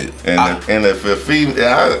with like. And if a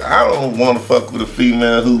female, I don't want to fuck with a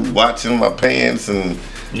female who watching my pants and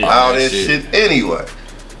all that shit anyway.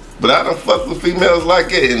 But I don't fuck with females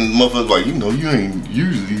like it, and motherfuckers like, you ain't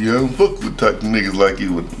usually, you don't fuck with type of niggas like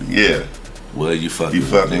you. Yeah. Well, you fucking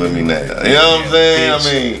with me now. You know what I'm saying? Bitch.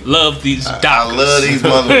 I mean, love these dockers. I love these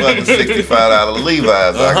motherfucking $65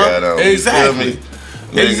 Levi's I got on. Exactly.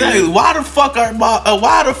 Exactly. Why the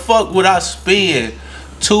fuck would I spend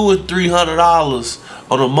 $200 or $300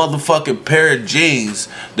 on a motherfucking pair of jeans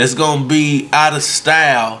that's gonna be out of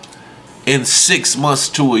style in 6 months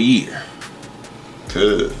to a year?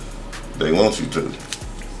 Good. They want you to.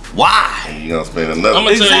 Why? You gonna spend another. I'm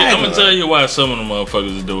gonna tell you why some of them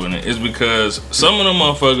motherfuckers are doing it. It's because some of them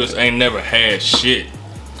motherfuckers ain't never had shit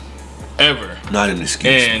ever. Not an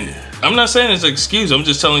excuse. And I'm not saying it's an excuse. I'm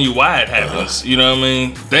just telling you why it happens. You know what I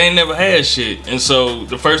mean? They ain't never had shit, and so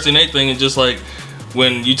the first thing they think is just like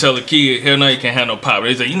when you tell a kid, "Hell no, you can't have no pop."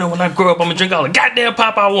 They say, "You know, when I grow up, I'm gonna drink all the goddamn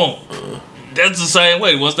pop I want." That's the same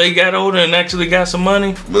way. Once they got older and actually got some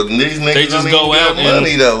money, but these niggas they just go out and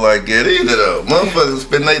money though like that either though. Motherfuckers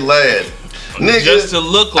spend they last. Nigga, just to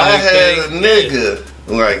look like I had a nigga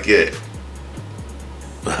like that.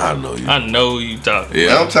 I know you. I know you talking.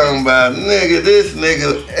 Yeah. I'm talking about nigga. This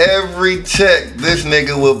nigga every check, this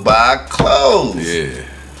nigga would buy clothes,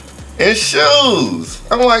 and shoes.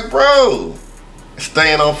 I'm like, bro,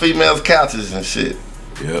 staying on females' couches and shit.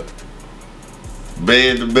 Yep.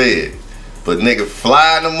 Bed to bed. But nigga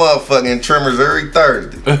flying the motherfucking trimmers every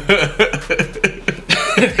Thursday.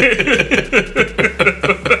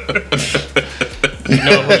 You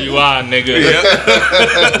know who you are, nigga. Yep.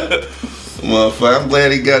 Motherfucker, I'm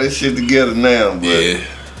glad he got his shit together now, but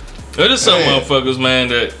there's some motherfuckers, man,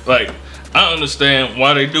 that like I understand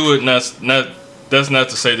why they do it. That's not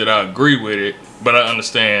to say that I agree with it, but I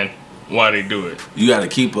understand why they do it. You got to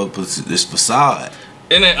keep up this facade.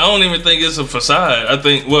 And I don't even think it's a facade. I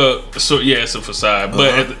think, it's a facade,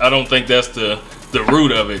 but I don't think that's the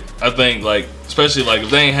root of it. I think, like, especially like if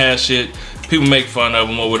they ain't had shit, people make fun of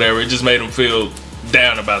them or whatever. It just made them feel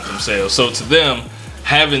down about themselves. So to them,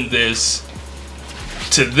 having this,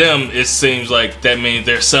 to them, it seems like that means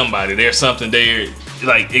they're somebody. They're something. They're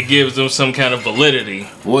like, it gives them some kind of validity.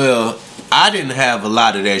 Well, I didn't have a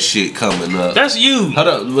lot of that shit coming up. That's you. Hold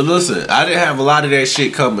up, but listen, I didn't have a lot of that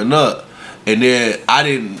shit coming up. And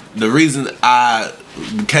then the reason I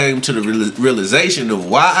came to the realization of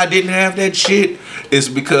why I didn't have that shit is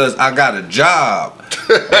because I got a job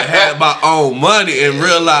and had my own money and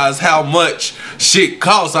realized how much shit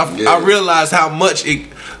costs. I realized how much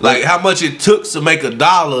it took to make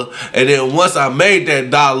 $1, and then once I made that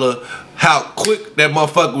 $1, how quick that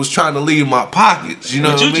motherfucker was trying to leave my pockets. You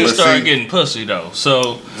know what I mean? But you just started getting pussy though,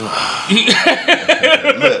 so.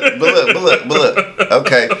 Look.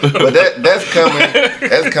 Okay, but that's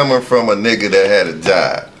coming from a nigga that had a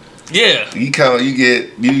job. Yeah. You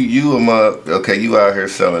out here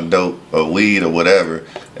selling dope or weed or whatever,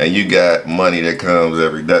 and you got money that comes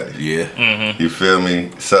every day. Yeah. Mm-hmm. You feel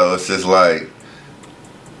me? So it's just like,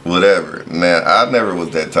 whatever. Now, I never was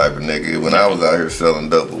that type of nigga when I was out here selling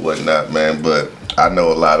dope or whatnot, man, but I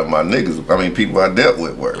know a lot of my niggas, people I dealt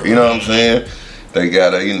with were. You know what I'm saying? They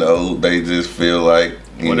gotta, they just feel like,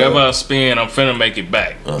 whatever I spend, I'm finna make it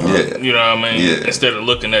back. Yeah. You know what I mean? Yeah. Instead of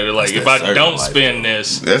looking at it like, if I don't spend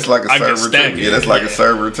this, that's like a server stack too. it. Yeah, that's like a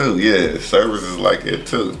server too. Yeah, servers is like it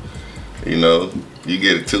too. You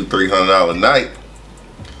get a $200-$300 night.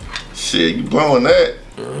 Shit, you blowing that?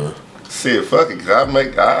 Shit, fuck it.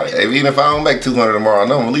 Cause even if I don't make $200 tomorrow, I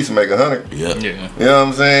know I'm at least make $100. Yeah. You know what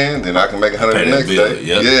I'm saying? Then I can make $100 the next day.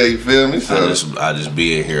 Yep. Yeah, you feel me? So I just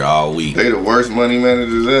be in here all week. They the worst money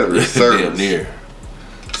managers ever. Servers. Damn near.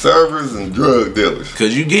 Servers and drug dealers.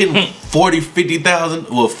 Cause you getting $30,000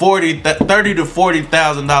 to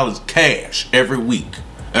 $40,000 cash every week,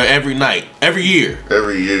 every night, every year.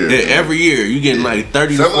 Every year. Yeah, every year you getting like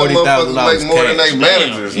 $30,000 to $40,000 cash. Make more than they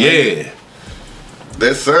managers. Yeah. Man.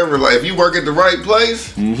 That server, like if you work at the right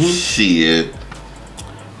place, shit.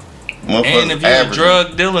 And if you're a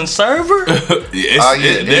drug dealing server, there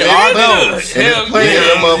are those. And plenty of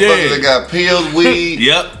them motherfuckers that got pills, weed.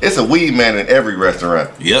 Yep. It's a weed man in every restaurant.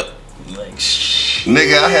 Yep. like shit.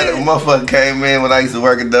 Nigga, I had a motherfucker came in when I used to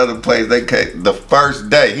work at the other place. They came the first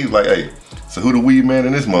day. He was like, "Hey, so who the weed man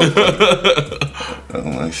in this motherfucker?"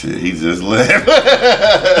 I'm like, "Shit, he just left."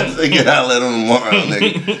 So get out, let him tomorrow,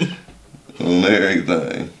 nigga. On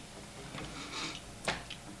everything.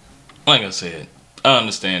 Like I said, I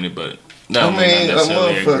understand it, but I mean, a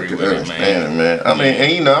motherfucker understand it, man. I mean,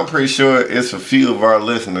 and you know, I'm pretty sure it's a few of our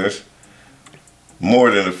listeners, more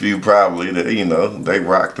than a few probably, that you know they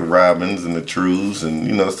rock the Robins and the Trues and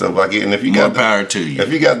you know stuff like it. And if you got power to you,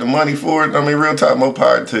 if you got the money for it, I mean, real talk, more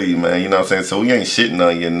power to you, man. You know what I'm saying? So we ain't shitting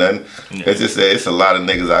on you or nothing. Yeah. It's just that it's a lot of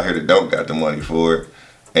niggas out here that don't got the money for it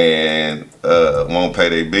and won't pay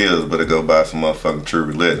their bills, but they go buy some motherfucking True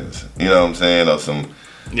Religions. You know what I'm saying? Or some.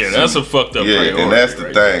 Yeah, that's a fucked up priority. Yeah, and that's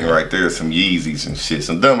the thing right there. Some Yeezys and shit.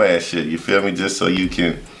 Some dumbass shit, you feel me? Just so you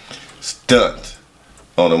can stunt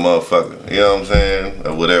on a motherfucker. You know what I'm saying?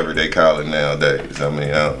 Or whatever they call it nowadays. I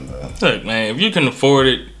mean, I don't know. Look, man, if you can afford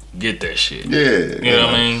it, get that shit. Yeah. You know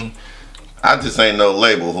what I mean? I just ain't no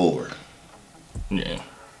label whore. Yeah.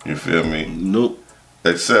 You feel me? Nope.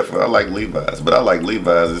 Except for, I like Levi's. But I like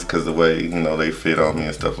Levi's just because the way, you know, they fit on me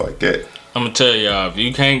and stuff like that. I'm going to tell y'all, if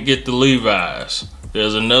you can't get the Levi's,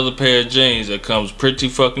 there's another pair of jeans that comes pretty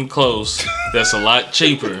fucking close. That's a lot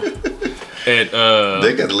cheaper. They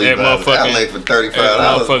got the Levi's outlet for $35.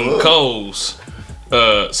 At motherfucking Kohl's.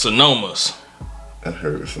 Sonomas. I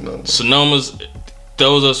heard of Sonomas. Sonomas,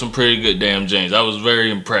 those are some pretty good damn jeans. I was very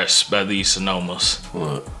impressed by these Sonomas.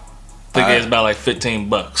 What? I think it's about like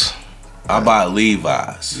 $15. I buy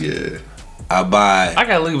Levi's. Yeah. I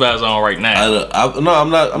got Levi's on right now. I'm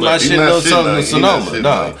not shitting on something in Sonoma.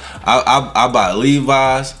 No. I buy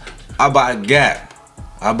Levi's. I buy Gap.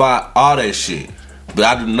 I buy all that shit. But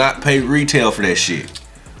I do not pay retail for that shit.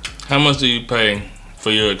 How much do you pay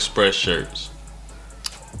for your Express shirts?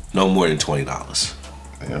 No more than $20.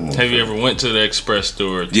 Have you ever went to the Express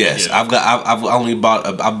store? Yes, I've only bought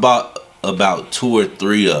about 2 or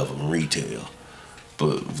 3 of them retail.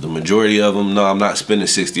 But the majority of them, no, I'm not spending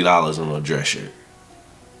 $60 on a dress shirt.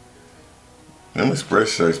 Them Express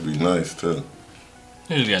shirts be nice too.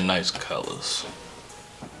 They just got nice colors.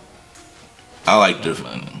 I like the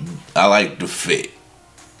fit.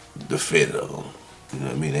 The fit of them. You know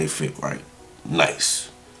what I mean? They fit right. Nice.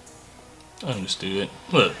 Understood.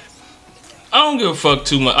 Look, I don't give a fuck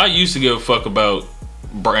too much. I used to give a fuck about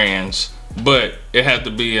brands, but it had to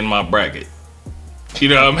be in my bracket. You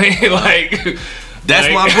know what I mean? Like...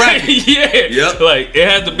 That's my bracket. Yeah. Yep. Like, it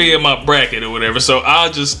had to be in my bracket or whatever. So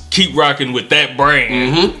I'll just keep rocking with that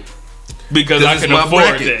brand. Mm-hmm. Because I can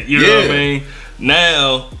afford that. You know what I mean?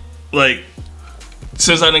 Now, like,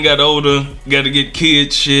 since I done got older, got to get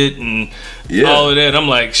kids shit and all of that, I'm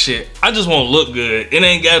like, shit, I just want to look good. It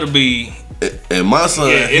ain't got to be... And my son...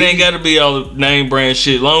 Yeah, it ain't got to be all the name brand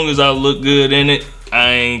shit. Long as I look good in it,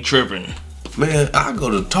 I ain't tripping. Man, I go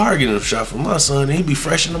to Target and shop for my son, and he be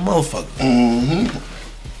fresh in the motherfucker.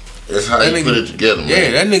 Mm-hmm. That's how you put it together, man.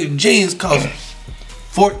 Yeah, that nigga jeans cost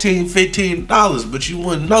 $14, $15, but you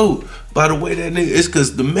wouldn't know by the way that nigga. It's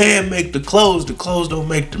because the man make the clothes don't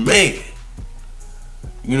make the man.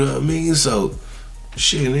 You know what I mean? So,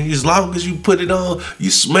 shit, nigga, as long as you put it on,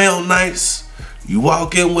 you smell nice, you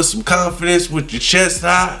walk in with some confidence, with your chest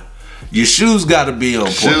high. Your shoes gotta be on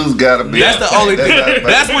point. Shoes gotta be. That's the only thing.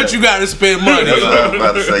 That's what you gotta spend money That's on. what I was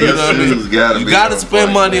about to say. Your shoes gotta be. You gotta on spend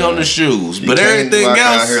point, money man. on the shoes, You but can't everything walk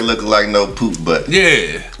else out here looking like no poop butt.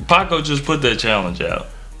 Yeah. Paco just put that challenge out.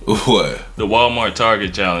 What? The Walmart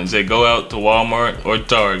Target challenge. They go out to Walmart or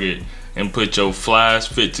Target and put your flies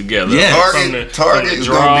fit together. Yeah. Target is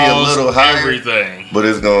gonna be a little higher, everything. but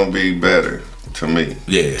it's gonna be better to me.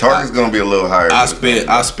 Yeah. Target's gonna be a little higher. I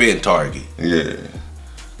spend Target. Yeah.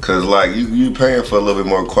 Cause like you paying for a little bit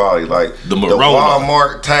more quality. Like The the Marona.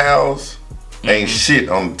 Walmart towels ain't shit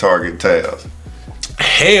on the Target towels.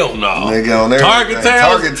 Hell no. Nigga on Target everything.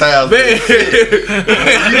 towels. Target towels. Man.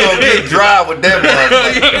 You gonna get dry with that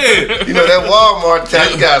motherfucker. Yeah. You know that Walmart towel,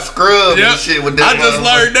 you got scrub and shit with that. I just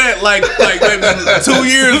learned that like maybe 2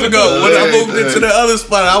 years ago when I moved into the other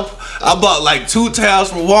spot. I bought like 2 towels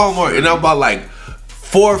from Walmart and I bought like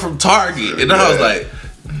 4 from Target, and I was like,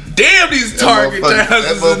 damn, these Target towels that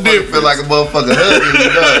is motherfucker different. feel like a motherfucker hugging you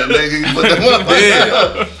done, nigga. You put that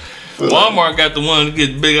motherfucker. Walmart got the one that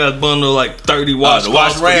gets big ass bundle like 30 wash the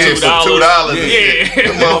wash rags For $2. Yeah.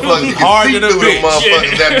 Them motherfuckers, you Hard can see than a through them bitch.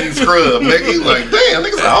 motherfuckers after you scrub, nigga. You like, damn,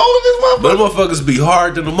 niggas are holding this motherfucker. But them motherfuckers be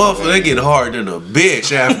hard than a motherfucker. They get hard than a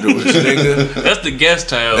bitch afterwards, nigga. That's the guest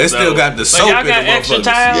towels. They still got the soap y'all in got the extra motherfuckers.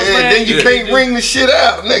 towels, Yeah, man? then you can't wring the shit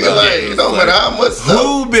out, nigga. Like, it don't matter how much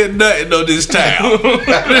soap. Who been nutting on this towel?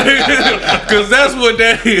 Cause that's what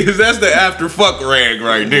that is. That's the after fuck rag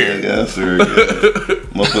right there. Yeah, sure. Yeah.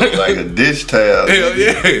 Motherfucker like a dish towel. Hell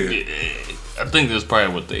yeah. I think that's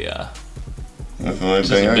probably what they are. That's the only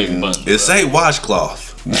Just thing a I big can. bundle. It say washcloth.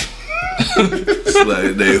 It's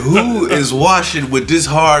like, who is washing with this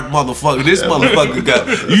hard motherfucker? This motherfucker got.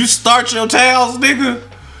 You start your towels, nigga.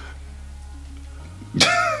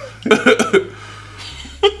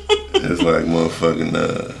 It's like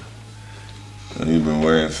motherfucking. You been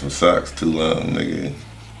wearing some socks too long, nigga.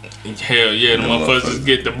 Hell yeah, the Yeah, motherfuckers just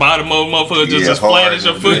get the bottom of the motherfucker just Yeah, as flat hard. as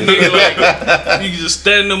your foot. Nigga, like, you can just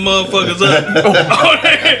stand them motherfuckers up.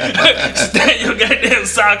 Stand your goddamn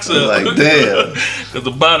socks up. Like, damn. Cause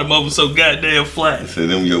the bottom of them so goddamn flat. Say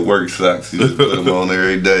them your work socks. You just put them on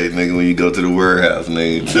every day, nigga, when you go to the warehouse,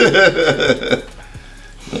 nigga.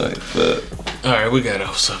 Like, fuck. Alright, we got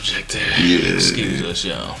off subject there. Yeah. Excuse us,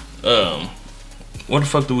 y'all. What the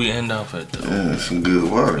fuck do we end off at though? Yeah, some good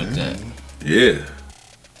water. With that? Yeah.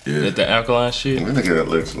 Yeah. At the alkaline shit? That nigga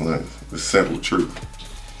got excellent. The simple truth.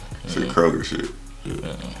 Shit, Kroger shit.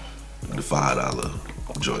 The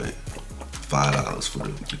 $5 joint. $5 for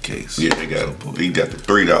the case. Yeah, he got the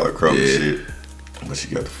 $3 Kroger Yeah. shit. But she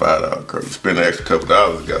got the $5 Kroger. Spend an extra couple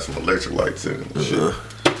dollars, got some electrolytes in it and shit.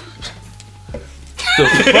 The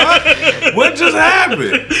fuck? What just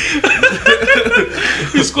happened?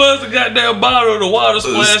 He squirts the goddamn bottle of the water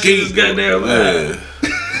splash in his goddamn man.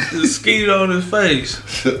 Just skeet on his face.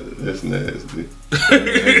 That's nasty.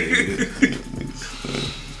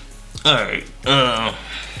 Alright,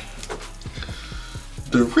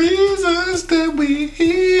 The reasons that we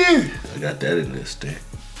here. I got that in this thing.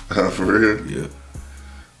 For real? Yeah.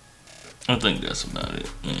 I think that's about it,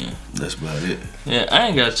 man. That's about it. Yeah, I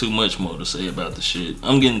ain't got too much more to say about the shit.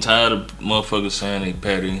 I'm getting tired of motherfuckers saying they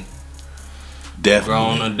petty.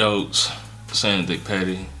 Definitely. Grown adults saying they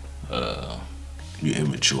petty. You're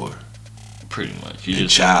immature. Pretty much. You And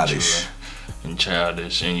just childish. immature and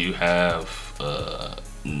childish, and you have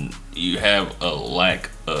a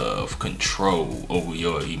lack of control over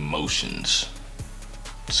your emotions.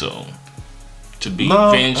 So to be No,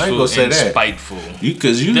 I ain't vengeful gonna say and that. spiteful.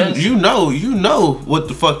 Cause you know what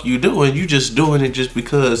the fuck you doing. You just doing it just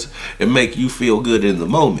because it make you feel good in the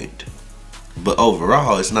moment. But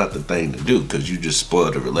overall, it's not the thing to do because you just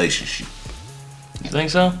spoiled the relationship. You think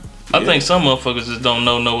so? I Yeah. think some motherfuckers just don't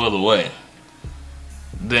know no other way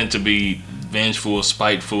than to be vengeful or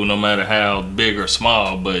spiteful, no matter how big or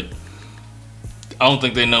small. But I don't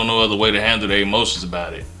think they know no other way to handle their emotions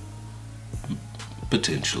about it.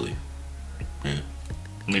 Potentially.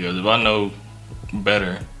 Nigga, if I know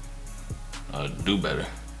better, I'd do better.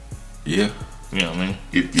 Yeah. You know what I mean?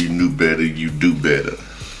 If you knew better, you do better.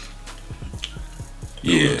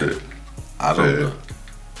 Yeah. I don't know.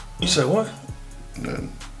 You said what?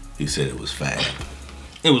 Nothing. He said it was fab.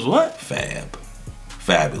 It was what? Fab.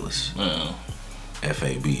 Fabulous. Uh,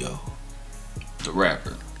 Fabo. the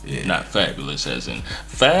rapper. Yeah. Not fabulous, as in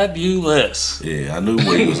fabulous. Yeah, I knew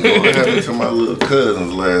where he was going. What happened to my little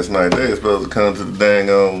cousins last night? They was supposed to come to the dang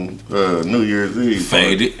on New Year's Eve.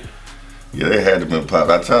 Faded. Yeah, they had to been popped.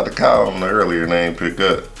 I tried to call them earlier and they ain't pick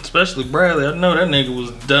up. Especially Bradley. I know that nigga was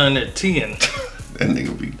done at 10. That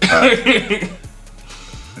nigga be popped.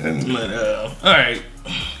 But, alright.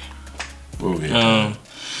 Where we at?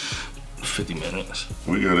 50 minutes.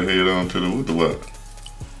 We gotta head on to the what?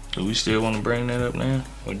 Do we still want to bring that up now?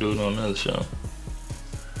 Or do it on another show?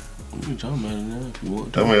 We can talk about it now if you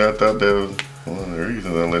want to. I mean, I thought that was one of the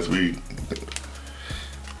reasons, unless we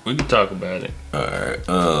can talk about it.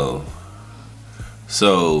 Alright,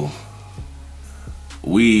 so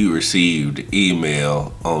we received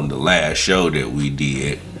email on the last show that we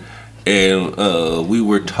did, and we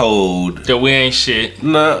were told that we ain't shit.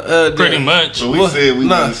 Pretty much. But we said we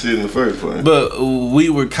wasn't shit in the first place. But we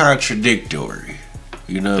were contradictory.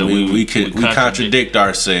 You know what I mean? We contradict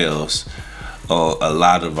ourselves on a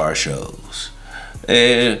lot of our shows.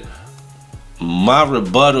 And my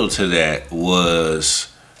rebuttal to that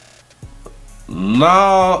was,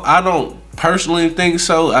 no, I don't personally think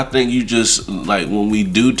so. I think you just, like, when we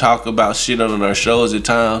do talk about shit on our shows at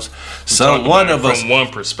times, one of us, from one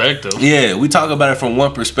perspective. Yeah, we talk about it from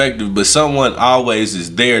one perspective, but someone always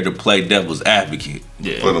is there to play devil's advocate.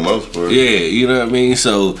 Yeah, for the most part. Yeah, you know what I mean?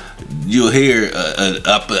 So you'll hear an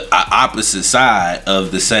opposite side of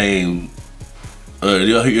the same,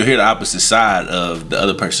 you'll hear the opposite side of the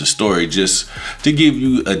other person's story just to give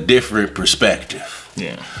you a different perspective.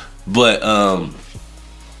 Yeah. But,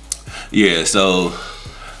 yeah, so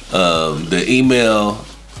the email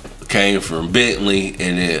came from Bentley,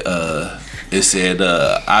 and it said,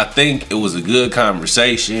 I think it was a good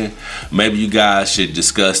conversation. Maybe you guys should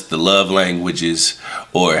discuss the love languages,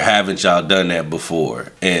 or haven't y'all done that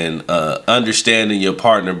before? And understanding your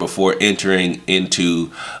partner before entering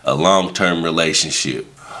into a long-term relationship.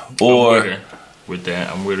 Or with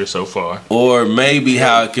that, I'm with her so far. Or maybe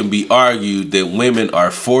how it can be argued that women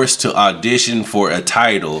are forced to audition for a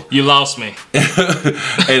title. You lost me.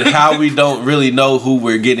 And how we don't really know who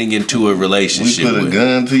we're getting into a relationship with. We put a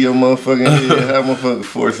gun to your motherfucking head. How motherfucking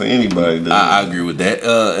forcing anybody to I agree with that.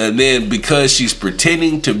 And then because she's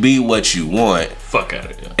pretending to be what you want. Fuck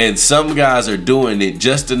out of here. And some guys are doing it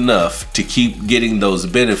just enough to keep getting those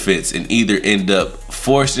benefits and either end up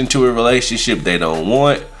forced into a relationship they don't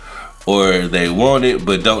want, or they want it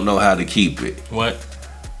but don't know how to keep it. What?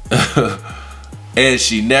 And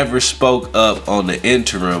she never spoke up on the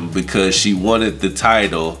interim because she wanted the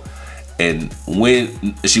title, and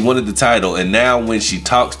now when she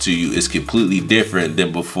talks to you, it's completely different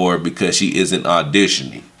than before because she isn't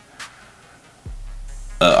auditioning.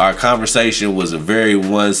 Our conversation was very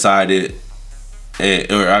one-sided,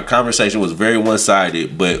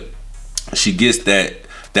 but she gets that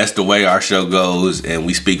that's the way our show goes, and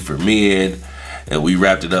we speak for men, and we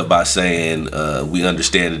wrapped it up by saying we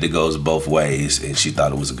understand that it goes both ways, and she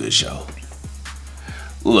thought it was a good show.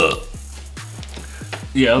 Look,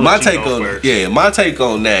 my take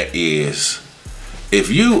on that is, if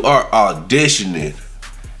you are auditioning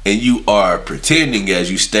and you are pretending as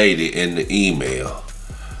you stated in the email,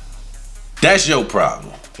 that's your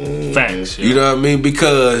problem. Thanks. You know what I mean?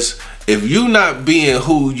 Because if you not being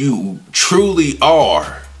who you truly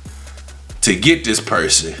are to get this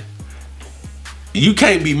person, you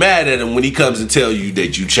can't be mad at him when he comes and tell you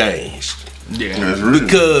that you changed. Yeah.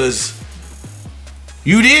 Because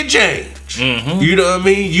you did change. Mm-hmm. You know what I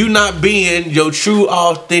mean? You not being your true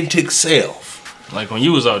authentic self. Like when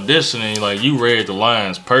you was auditioning, like you read the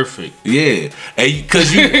lines perfect. Yeah, and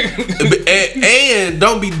because you and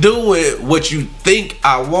don't be doing what you think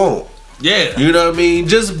I want. Yeah, you know what I mean.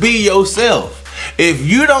 Just be yourself. If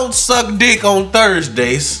you don't suck dick on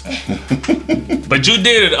Thursdays, but you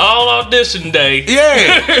did it all audition day.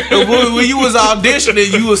 Yeah, when you was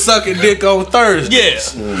auditioning, you was sucking dick on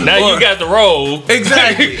Thursdays. Yeah, now you got the role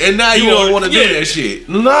exactly, and now you don't want to do that shit.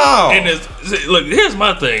 No. And look, here's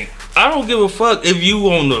my thing. I don't give a fuck if you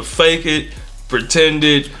want to fake it, pretend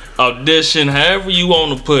it, audition, however you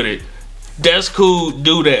want to put it. That's cool,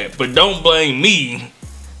 do that. But don't blame me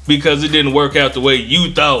because it didn't work out the way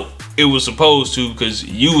you thought it was supposed to because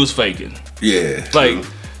you was faking. Yeah. Like,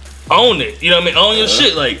 own it. You know what I mean? Own your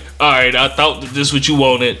shit. Like, all right, I thought that this is what you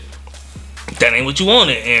wanted. That ain't what you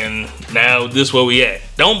wanted. And now this where we at.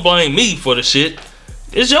 Don't blame me for the shit.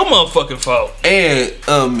 It's your motherfucking fault. And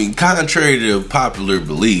contrary to popular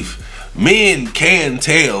belief, men can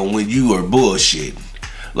tell when you are bullshitting.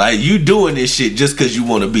 Like, you doing this shit just because you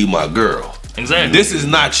want to be my girl. Exactly. This is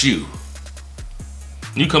not you.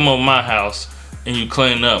 You come over my house and you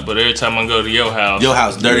clean up, but every time I go to your house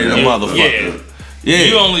dirty than a motherfucker. Yeah. Yeah.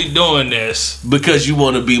 You only doing this because you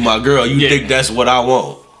want to be my girl. You think that's what I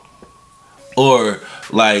want. Or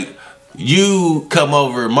like you come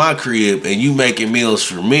over my crib and you making meals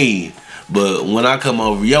for me, but when I come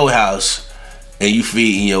over your house and you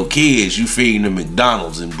feeding your kids, you feeding them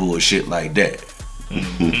McDonald's and bullshit like that.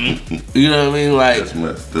 Mm-hmm. You know what I mean? Like that's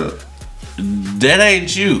messed up. That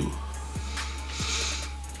ain't you.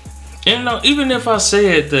 And even if I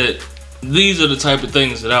said that these are the type of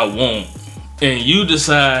things that I want, and you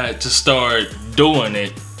decide to start doing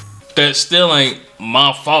it, that still ain't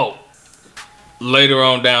my fault later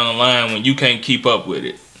on down the line when you can't keep up with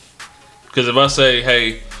it. Because if I say,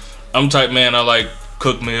 hey, I'm the type man, I like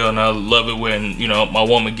cooked meal and I love it when, you know, my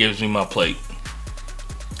woman gives me my plate.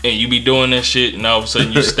 And you be doing that shit and all of a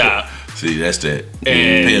sudden you stop. See, that's that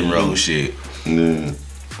Penrose shit. Yeah.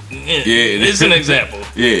 Yeah, it's an example.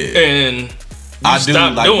 Yeah. And I do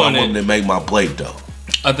like my woman to make my plate though.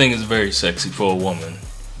 I think it's very sexy for a woman.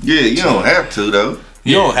 Yeah, you don't have to though.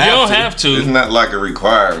 You don't have to. It's not like a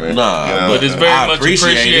requirement. Nah, you know? But it's very much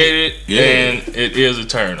appreciated, yeah. And it is a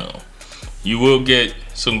turn on. You will get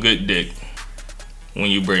some good dick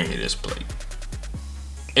when you bring me this plate.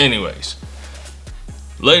 Anyways,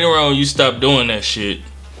 later on you stop doing that shit.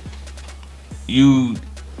 You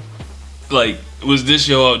like, was this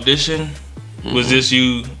your audition? Mm-hmm. Was this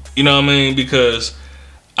you know what I mean? Because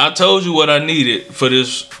I told you what I needed for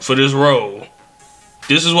this role.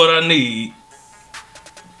 This is what I need.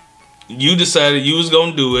 You decided you was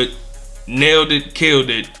gonna do it, nailed it, killed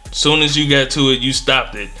it. Soon as you got to it, you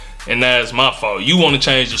stopped it, and now it's my fault. You want to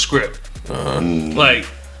change the script? Like,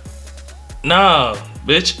 nah,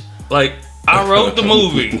 bitch. Like, I wrote the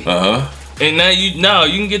movie, and now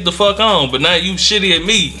you can get the fuck on. But now you shitty at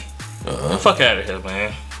me. Fuck out of here,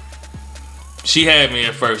 man. She had me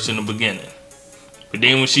at first in the beginning, but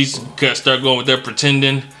then when she start going with that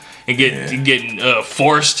pretending and getting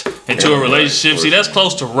forced into a relationship, see, that's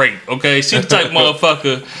close to rape. Okay, she the type of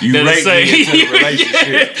motherfucker that say into a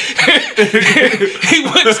relationship. He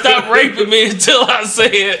wouldn't stop raping me until I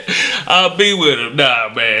said I'll be with him.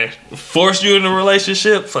 Nah, man, force you in a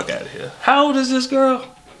relationship? Fuck out of here. How old is this girl?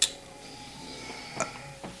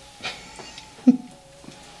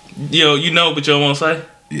 Yo, you know, but you don't want to say?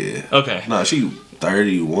 Yeah. Okay. No, she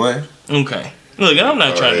 31. Okay. Look, I'm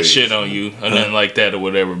not trying to shit on you or nothing like that or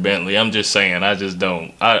whatever, Bentley. I'm just saying, I just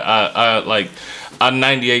don't. I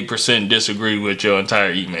 98% disagree with your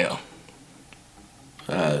entire email.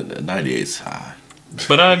 98's high.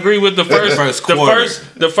 But I agree with the first line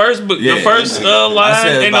and the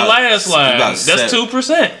last line. That's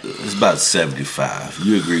 2%. It's about 75.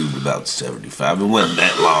 You agree with about 75. It wasn't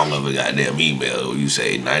that long of a goddamn email. You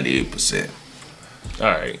say 98%. All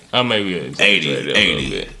right, I may be exaggerating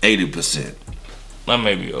 80%. I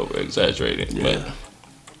may be over exaggerating, yeah.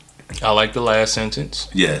 But I like the last sentence.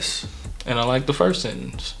 Yes. And I like the first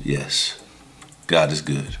sentence. Yes. God is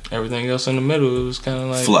good. Everything else in the middle, it was kind of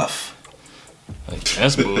like fluff. Like,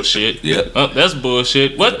 that's bullshit. Yep. That's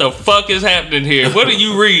bullshit. What the fuck is happening here? What are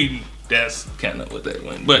you reading? That's kind of what that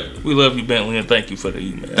went. But we love you, Bentley, and thank you for the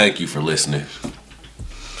email. Thank you for listening.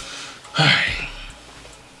 All right.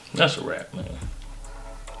 That's a wrap, man.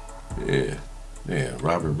 Yeah. Yeah,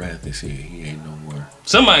 Robert Rathie said he ain't no more.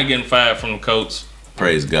 Somebody getting fired from the Colts.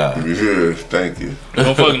 Praise God. Yeah, thank you.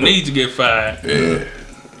 Motherfucker need to get fired. Yeah.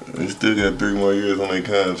 They still got 3 more years on their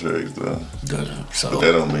contracts, though. So but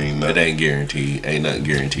that don't mean nothing. It ain't guaranteed. Ain't nothing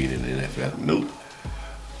guaranteed in the NFL. Nope.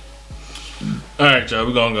 All right, y'all.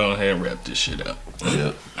 We're going to go ahead and wrap this shit up.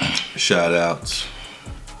 Yep. Shout outs.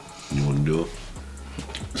 You want to do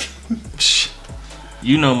it?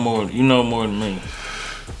 You know more than me.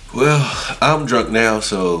 Well, I'm drunk now,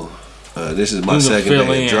 so this is my second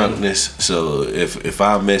day of drunkenness. So if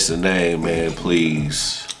I miss a name, man,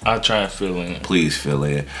 please. I'll try and fill in. Please fill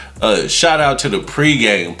in. Shout out to the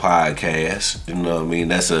Pregame Podcast. You know what I mean?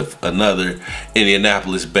 That's another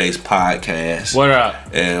Indianapolis-based podcast. What up?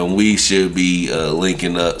 And we should be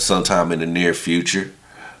linking up sometime in the near future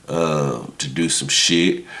to do some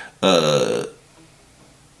shit.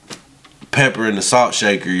 Pepper and the Salt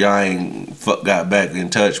Shaker, y'all ain't got back in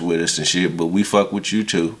touch with us and shit, but we fuck with you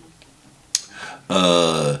too.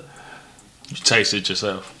 You taste it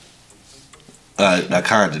yourself. I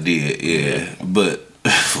kinda did, yeah. But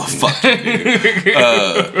fuck you, nigga.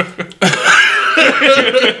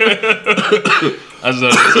 I just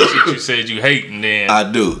know that's what you said you hate, and then I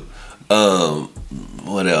do.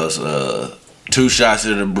 What else? 2 Shots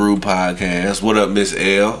in the Brew podcast. What up, Miss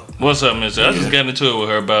L? What's up, Miss L? I just got into it with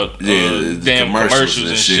her about damn commercials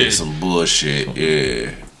and shit. Some bullshit,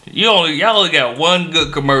 yeah. Y'all only got one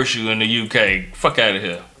good commercial in the UK. Fuck out of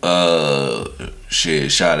here.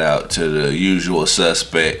 shit, shout out to the usual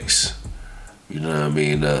suspects. You know what I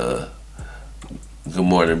mean? Good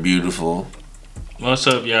morning, beautiful. What's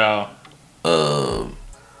up, y'all?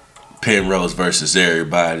 Penrose versus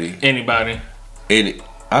everybody. Anybody?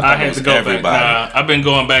 I had to go everybody. back. Nah, I've been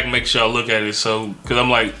going back and make sure I look at it. So, because I'm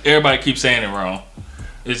like, everybody keeps saying it wrong.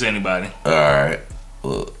 It's anybody. All right.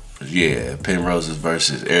 Well, yeah, Penroses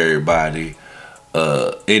versus everybody.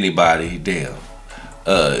 Anybody. Damn.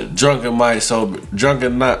 Drunken minds,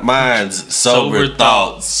 sober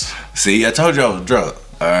thoughts. See, I told you I was drunk.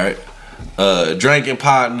 All right. Drinking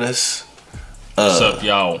partners. What's up,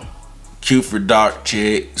 y'all? Q for dark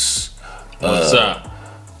chicks. What's up?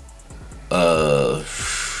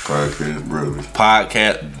 Podcast brothers.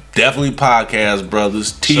 Definitely podcast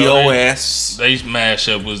brothers. TOS. They mash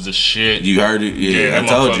up was the shit. You heard it? Yeah, that I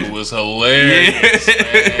told motherfucker you. was hilarious, man.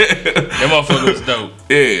 That motherfucker was dope.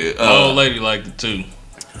 Yeah. My old lady liked it too.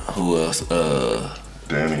 Who else?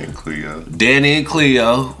 Danny and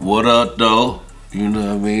Cleo. What up, though? You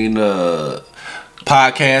know what I mean?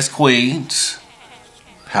 Podcast queens.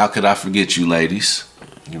 How could I forget you, ladies?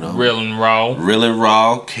 You know, Real and raw.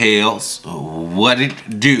 Kales. What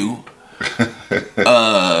it do?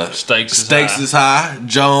 Stakes is high.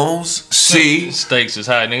 Jones. C. Stakes is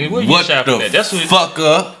high, nigga. Where you What shopping the at? That's what fuck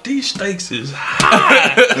up? these stakes is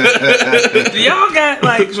high. Do y'all got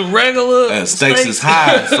like some regular Stakes is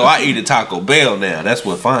high, so I eat at Taco Bell now. That's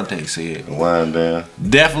what Fonte said. Wind down.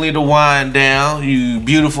 Definitely the wind down. You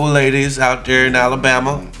beautiful ladies out there in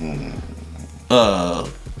Alabama.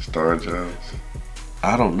 Star Jobs.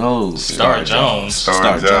 I don't know. Star Jones.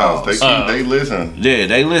 Star Jobs. They listen. Yeah,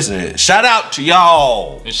 they listen. Shout out to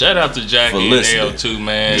y'all. And shout out to Jackie and L too,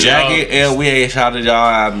 man. Jackie and L, we ain't shouted y'all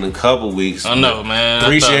out in a couple weeks. I know, man.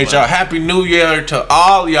 Appreciate y'all. Happy New Year to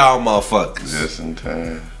all y'all motherfuckers. Just in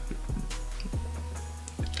time.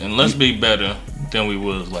 And let's be better than we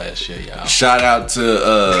was last year, y'all. Shout out to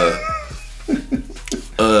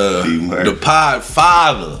the pod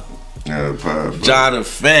father. John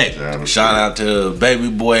Effect. Shout out to Baby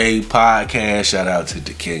Boy Podcast. Shout out to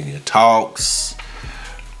the Kenya Talks.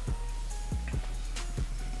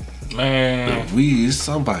 Man, We is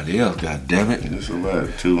somebody else. God damn it. It's a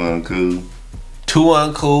lot. Too Uncool. Too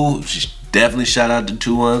Uncool. Definitely shout out to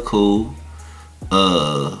Too Uncool.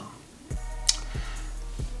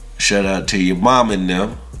 Shout out to your mom and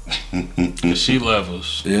them. she love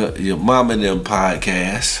us. Yeah, your mom and them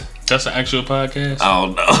podcast. That's an actual podcast? I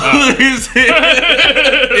don't know.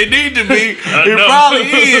 It need to be. It probably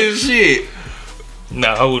is shit.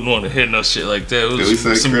 Nah, I wouldn't want to hear no shit like that. It was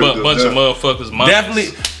some critical bunch of motherfuckers.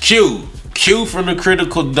 Definitely Q from the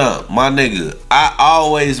critical dump, my nigga. I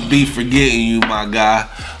always be forgetting you, my guy.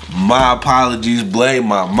 My apologies. Blame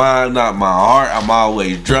my mind, not my heart. I'm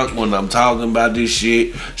always drunk when I'm talking about this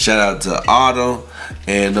shit. Shout out to Autumn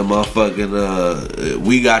and the motherfucking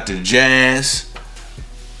We Got the Jazz.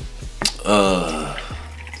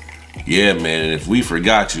 Yeah, man. If we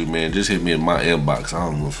forgot you, man, just hit me in my inbox. I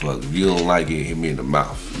don't give a fuck. If you don't like it, hit me in the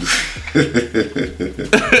mouth.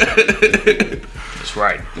 That's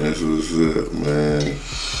right. That's what's up, man.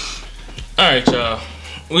 Alright, y'all.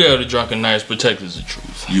 We are the Drunken Knights, protectors of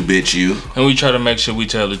truth. You bitch you. And we try to make sure we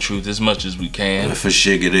tell the truth as much as we can. For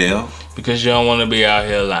Shigadell. Because you don't want to be out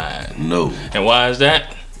here lying. No. And why is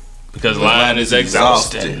that? Because lying is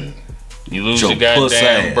exhausting. You lose your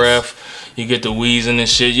goddamn breath. You get the wheezing and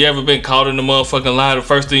shit. You ever been caught in the motherfucking lie? The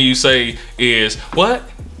first thing you say is, what?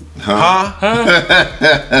 Huh?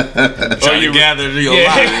 Or you gather your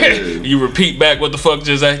life. You repeat back what the fuck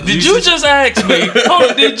just asked. Did you just ask me?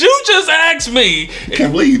 Hold on, did you just ask me? I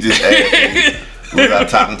can't believe you just asked me without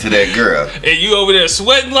talking to that girl. And you over there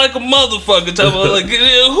sweating like a motherfucker. Like,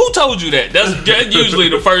 who told you that? That's usually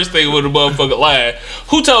the first thing with a motherfucker lie.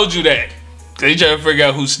 Who told you that? They trying to figure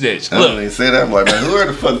out who snitched. I don't even say that. I'm like, man, who are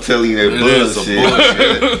the fuck telling you that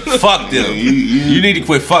bullshit? Fuck them. You need to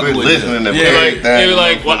quit fucking with listening them. To they be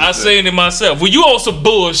like, well, I seen it myself. Well, you on some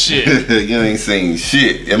bullshit. You ain't seen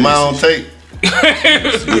shit. Am I on tape?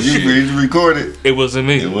 Did you record it? It wasn't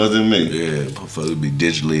me. It wasn't me. Yeah, motherfucker be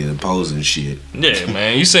digitally imposing shit. Yeah,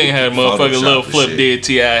 man. You seen how motherfucking Lil Flip did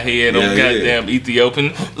T.I. head on goddamn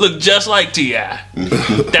Ethiopian. Look just like T.I.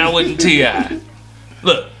 That wasn't T.I.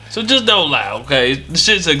 Look. So just don't lie, okay? The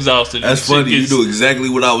shit's exhausted. That's funny. You knew exactly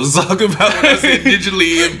what I was talking about when I said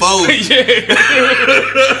digitally imposed. Yeah.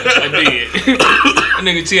 I did. That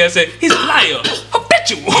nigga T.I. said, he's a liar.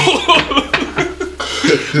 Habitual.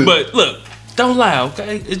 But look, don't lie,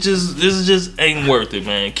 okay? This just ain't worth it,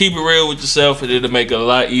 man. Keep it real with yourself and it'll make it a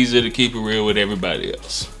lot easier to keep it real with everybody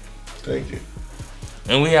else. Thank you.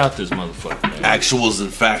 And we out this motherfucker, man. Actuals and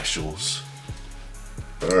factuals.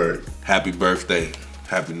 All right. happy birthday.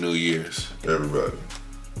 Happy New Year's. Everybody.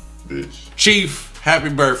 Bitch. Chief, happy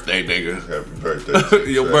birthday, nigga. Happy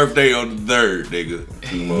birthday. Your birthday on the 3rd, nigga.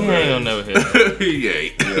 2 more He days. ain't gonna never hear that. He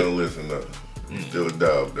ain't. He don't listen though. He's still a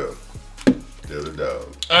dog though. Still a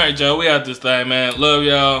dog. All right, y'all. We out this thing, man. Love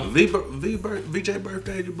y'all. VJ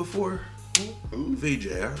birthday before? Who? VJ,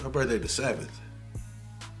 her birthday the 7th.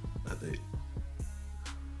 I think.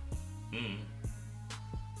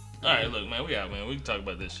 All right, look, man. We out, man. We can talk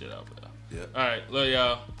about this shit out there. Yeah. All right, love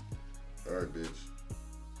y'all. All right, bitch.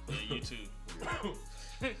 Yeah, you too.